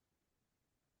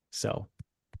 So,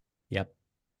 yep.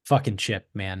 Fucking Chip,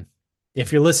 man.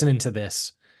 If you're listening to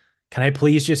this, can I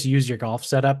please just use your golf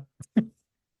setup? you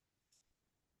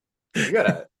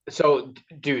gotta. So,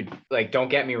 dude, like, don't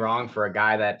get me wrong. For a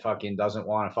guy that fucking doesn't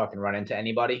want to fucking run into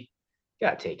anybody, you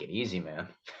gotta take it easy, man.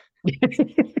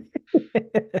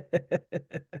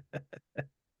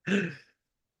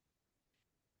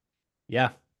 Yeah.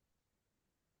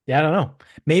 Yeah, I don't know.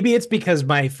 Maybe it's because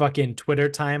my fucking Twitter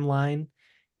timeline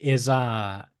is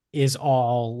uh is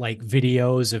all like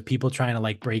videos of people trying to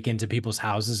like break into people's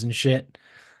houses and shit.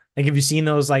 Like, have you seen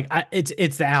those? Like,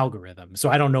 it's the algorithm, so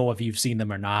I don't know if you've seen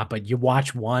them or not. But you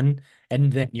watch one,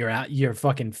 and then your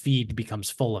fucking feed becomes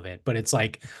full of it. But it's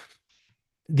like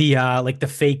the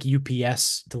fake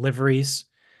UPS deliveries.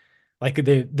 Like,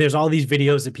 there's all these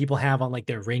videos that people have on like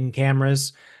their Ring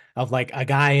cameras of like a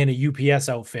guy in a UPS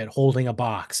outfit holding a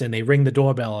box, and they ring the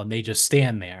doorbell and they just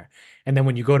stand there. And then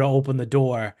when you go to open the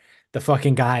door, the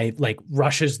fucking guy like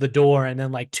rushes the door, and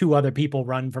then like 2 other people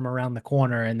run from around the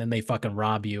corner, and then they fucking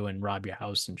rob you and rob your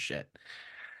house and shit.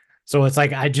 So it's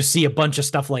like I just see a bunch of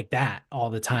stuff like that all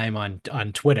the time on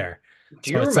Twitter.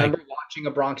 Do So you it's like, remember watching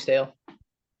A Bronx Tale?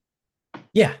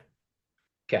 yeah.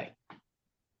 Okay.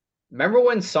 Remember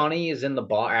when Sonny is in the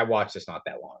bar? I watched this not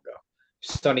that long ago.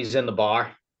 Sonny's in the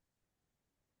bar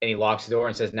and he locks the door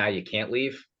and says, "Now you can't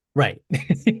leave." Right.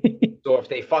 So if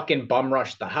they fucking bum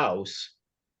rush the house,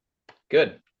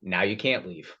 good. Now you can't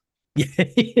leave. Just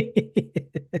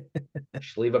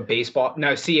leave a baseball.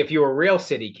 Now, see, if you were a real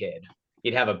city kid,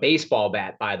 you'd have a baseball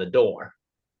bat by the door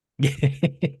and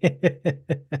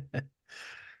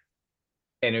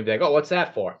it'd be like, "Oh, what's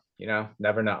that for?"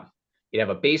 Never know. You'd have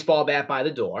a baseball bat by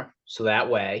the door. So that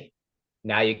way,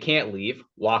 now you can't leave,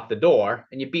 lock the door,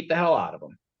 and you beat the hell out of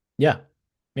them. Yeah.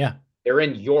 Yeah. They're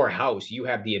in your house. You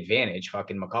have the advantage.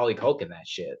 Fucking Macaulay Culkin that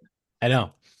shit. I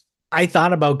know. I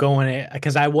thought about going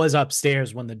because I was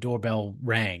upstairs when the doorbell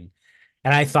rang,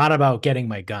 and I thought about getting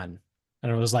my gun.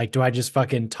 And it was like, do I just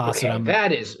fucking toss it Okay, on my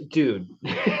that is, dude.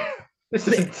 This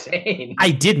is insane.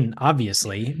 I didn't,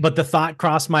 obviously, but the thought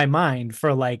crossed my mind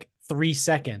for like 3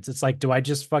 seconds. It's like, do I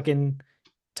just fucking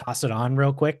toss it on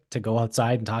real quick to go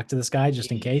outside and talk to this guy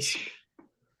just in case?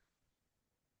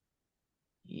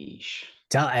 Yeesh. Yeesh.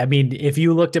 I mean, if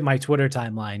you looked at my Twitter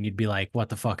timeline, you'd be like, what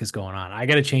the fuck is going on? I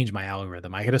got to change my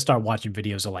algorithm. I got to start watching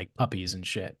videos of like puppies and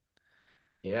shit.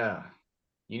 Yeah.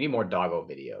 You need more doggo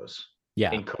videos.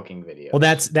 Yeah. in cooking videos. Well,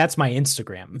 that's my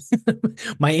Instagram.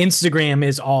 My Instagram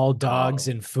is all dogs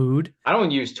Oh. and food. I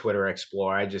don't use Twitter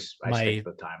Explorer. I stick My to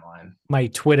the timeline. my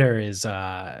Twitter is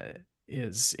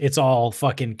it's all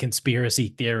fucking conspiracy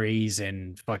theories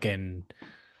and fucking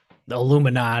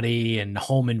Illuminati and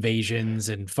home invasions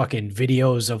and fucking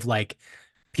videos of like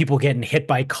people getting hit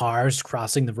by cars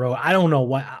crossing the road. I don't know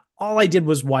what. All I did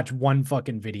was watch one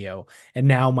fucking video, and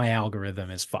now my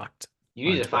algorithm is fucked You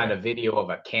need on to find a Twitter. video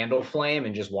of a candle flame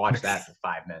and just watch that for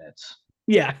 5 minutes.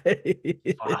 Yeah.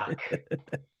 Fuck.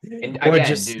 And Or again,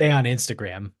 just dude, stay on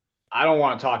Instagram. I don't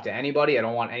want to talk to anybody. I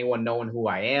don't want anyone knowing who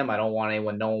I am. I don't want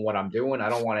anyone knowing what I'm doing. I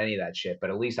don't want any of that shit. But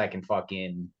at least I can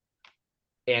fucking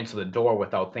answer the door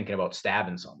without thinking about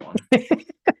stabbing someone.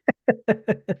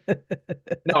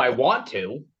 No, I want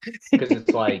to, because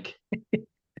it's like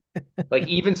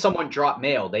even someone dropped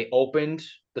mail. They opened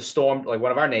the storm, like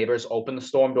one of our neighbors opened the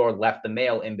storm door, left the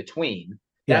mail in between.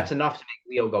 Yeah. That's enough to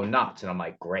make Leo go nuts. And I'm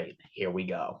like, great, here we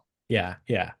go. Yeah.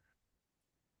 Yeah.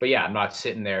 But yeah, I'm not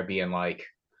sitting there being like,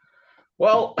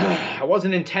 well, I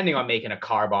wasn't intending on making a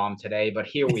car bomb today, but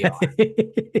here we are.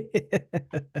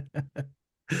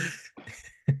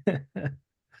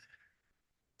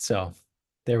 So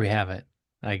there we have it.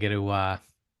 I get to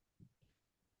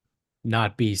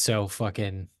not be so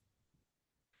fucking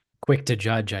quick to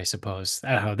judge, I suppose.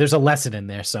 I don't know. There's a lesson in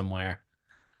there somewhere.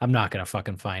 I'm not gonna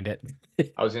fucking find it.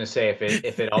 I was gonna say if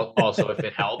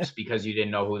it helps because you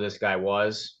didn't know who this guy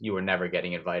was, you were never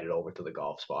getting invited over to the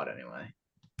golf spot anyway.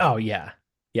 Oh yeah.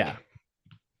 Yeah.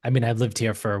 I mean, I've lived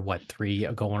here for what,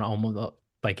 going almost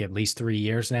like at least 3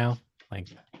 years now. Like,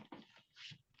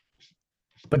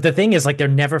 but the thing is, like, they're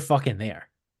never fucking there.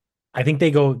 I think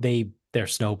they're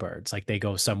snowbirds. Like they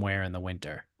go somewhere in the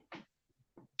winter.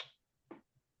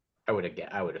 I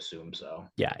would assume so.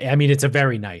 Yeah. I mean, it's a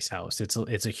very nice house. It's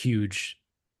a huge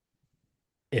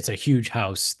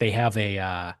house. They have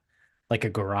like a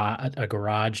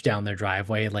garage down their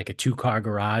driveway, like a 2-car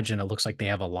garage, and it looks like they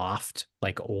have a loft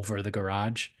like over the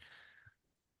garage.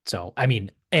 So, I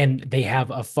mean, and they have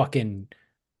a fucking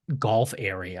golf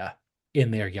area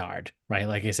in their yard, right?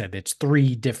 Like I said, it's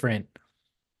 3 different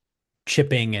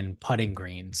chipping and putting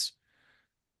greens.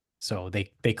 So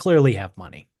they clearly have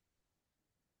money.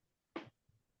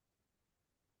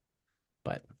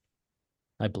 But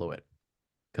I blew it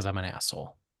because I'm an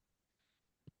asshole.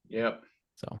 Yep.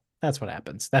 So that's what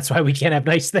happens. That's why we can't have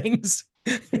nice things.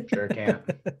 Sure can't.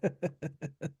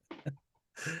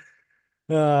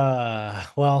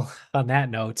 Well, on that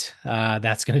note,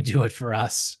 that's going to do it for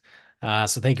us.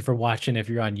 So thank you for watching. If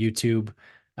you're on YouTube,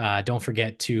 don't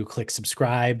forget to click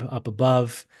subscribe up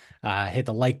above, hit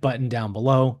the like button down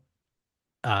below.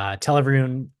 Tell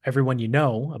everyone you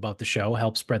know about the show,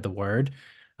 help spread the word.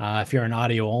 If you're an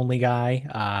audio only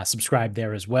guy, subscribe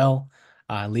there as well.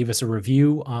 Leave us a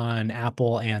review on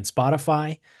Apple and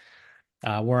Spotify.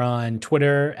 We're on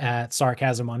Twitter at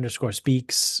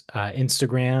sarcasm_speaks.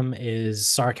 Instagram is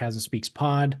sarcasm speaks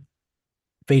pod.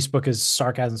 Facebook is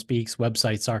sarcasm speaks.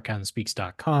 Website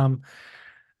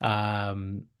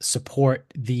sarcasmspeaks.com.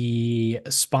 Support the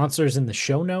sponsors in the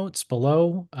show notes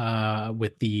below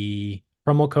with the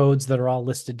promo codes that are all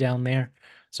listed down there.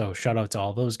 So shout out to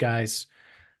all those guys.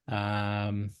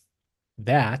 That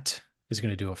is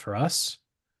going to do it for us.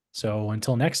 So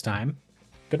until next time,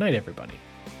 good night, everybody.